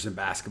 8 years in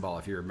basketball,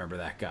 if you remember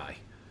that guy.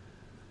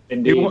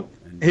 Indeed.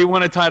 He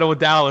won a title with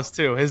Dallas,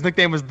 too. His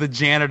nickname was the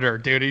Janitor,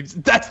 dude.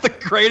 That's the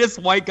greatest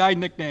white guy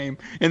nickname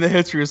in the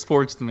history of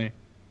sports to me.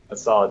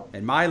 That's solid.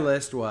 And my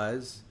list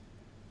was,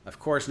 of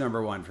course,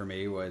 number one for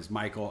me was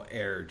Michael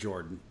Air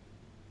Jordan.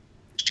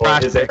 Well,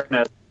 his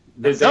airness.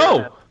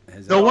 No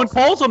one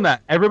calls him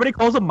that. Everybody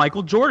calls him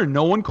Michael Jordan.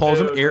 No one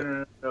calls him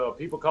Air. No.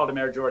 People called him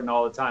Air Jordan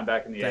all the time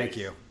back in the 80s. Thank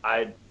you.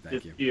 I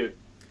dispute.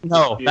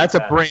 No, that's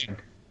a brand.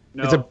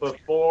 No,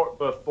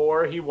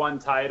 before he won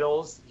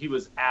titles, he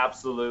was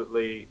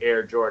absolutely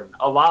Air Jordan.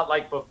 A lot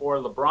like before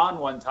LeBron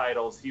won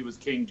titles, he was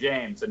King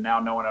James, and now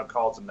no one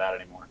calls him that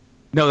anymore.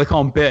 No, they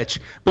call him bitch.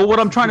 But what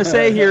I'm trying to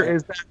say here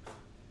is that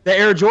the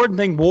Air Jordan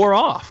thing wore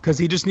off because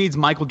he just needs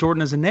Michael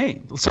Jordan as a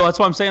name. So that's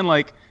why I'm saying,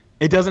 like,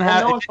 it doesn't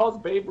have. No one calls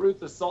Babe Ruth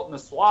the Sultan of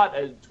SWAT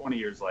 20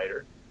 years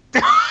later.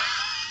 20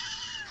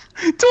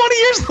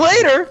 years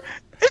later?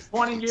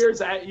 20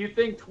 years. You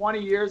think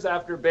 20 years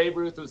after Babe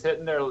Ruth was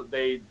hitting there,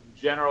 they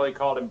generally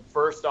called him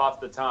first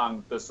off the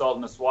tongue the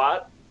Sultan of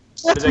SWAT?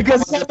 That's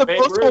because he had the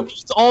most home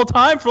runs all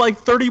time for like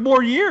 30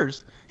 more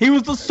years. He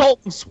was the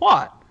Sultan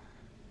SWAT.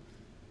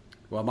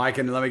 Well, Mike,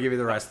 and let me give you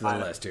the rest of the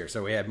list here.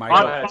 So we had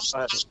Michael.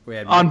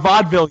 On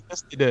vaudeville,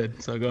 yes, they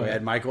did. So go ahead. We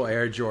had Michael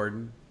Air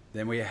Jordan.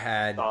 Then we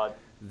had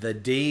the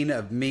Dean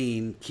of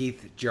Mean,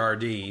 Keith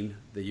Jardine,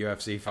 the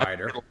UFC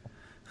fighter.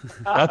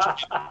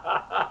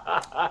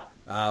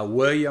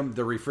 William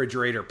the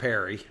Refrigerator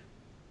Perry.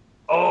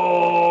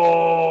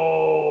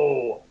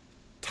 Oh!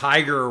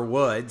 Tiger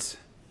Woods.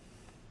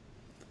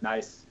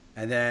 Nice.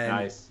 And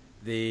then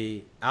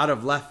the out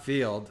of left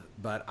field,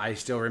 but I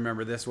still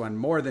remember this one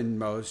more than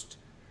most,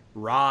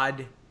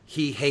 Rod,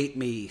 he hate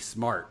me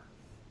smart.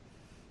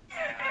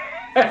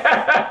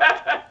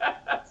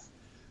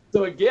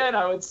 So again,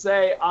 I would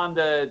say on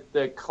the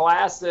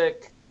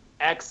classic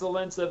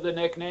excellence of the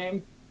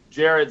nickname,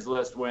 Jared's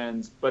list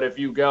wins. But if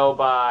you go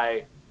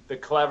by the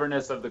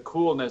cleverness of the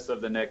coolness of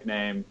the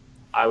nickname,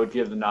 I would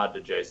give the nod to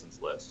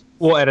Jason's list.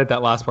 We'll edit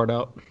that last part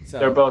out. So,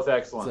 they're both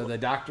excellent. So the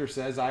doctor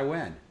says I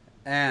win.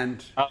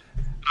 And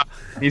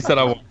he said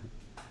I won.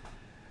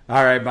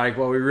 All right, Mike.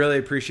 Well, we really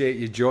appreciate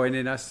you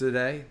joining us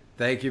today.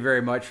 Thank you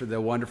very much for the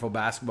wonderful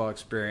basketball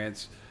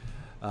experience.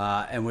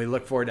 And we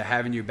look forward to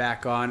having you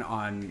back on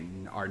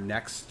our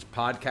next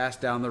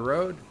podcast down the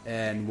road.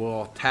 And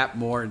we'll tap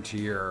more into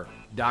your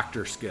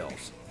doctor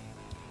skills.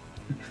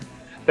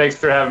 Thanks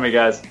for having me,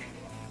 guys.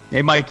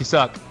 Hey, Mike, you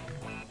suck.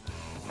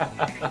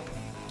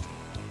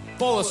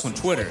 Follow us on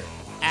Twitter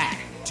at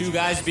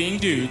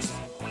 2guysbeingdudes,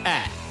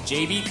 at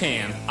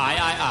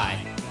JBCamIII,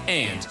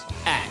 and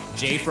at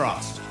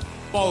JFrost.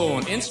 Follow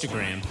on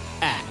Instagram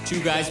at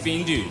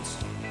 2guysbeingdudes.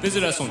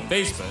 Visit us on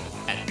Facebook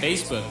at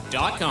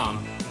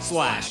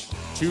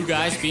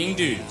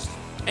facebook.com/2guysbeingdudes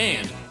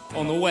and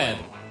on the web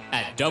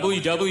at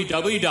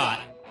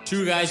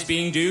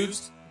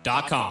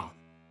www.2guysbeingdudes.com.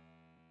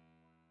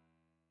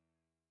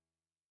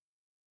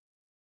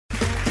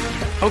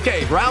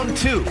 Okay, round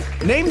two.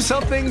 Name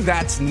something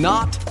that's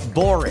not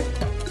boring.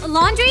 A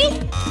laundry?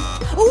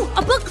 Ooh,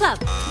 a book club.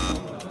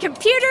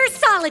 Computer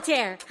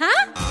solitaire,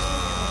 huh?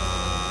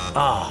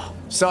 Ah,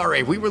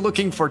 sorry, we were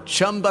looking for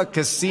Chumba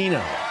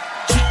Casino.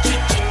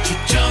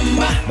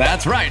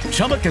 That's right,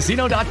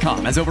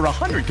 ChumbaCasino.com has over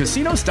 100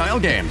 casino-style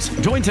games.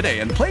 Join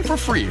today and play for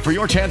free for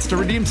your chance to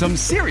redeem some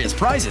serious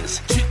prizes.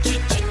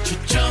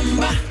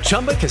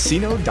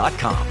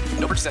 ChumbaCasino.com.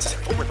 No purchase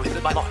necessary. Void where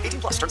prohibited by law.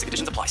 18+ terms and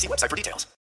conditions apply. See website for details.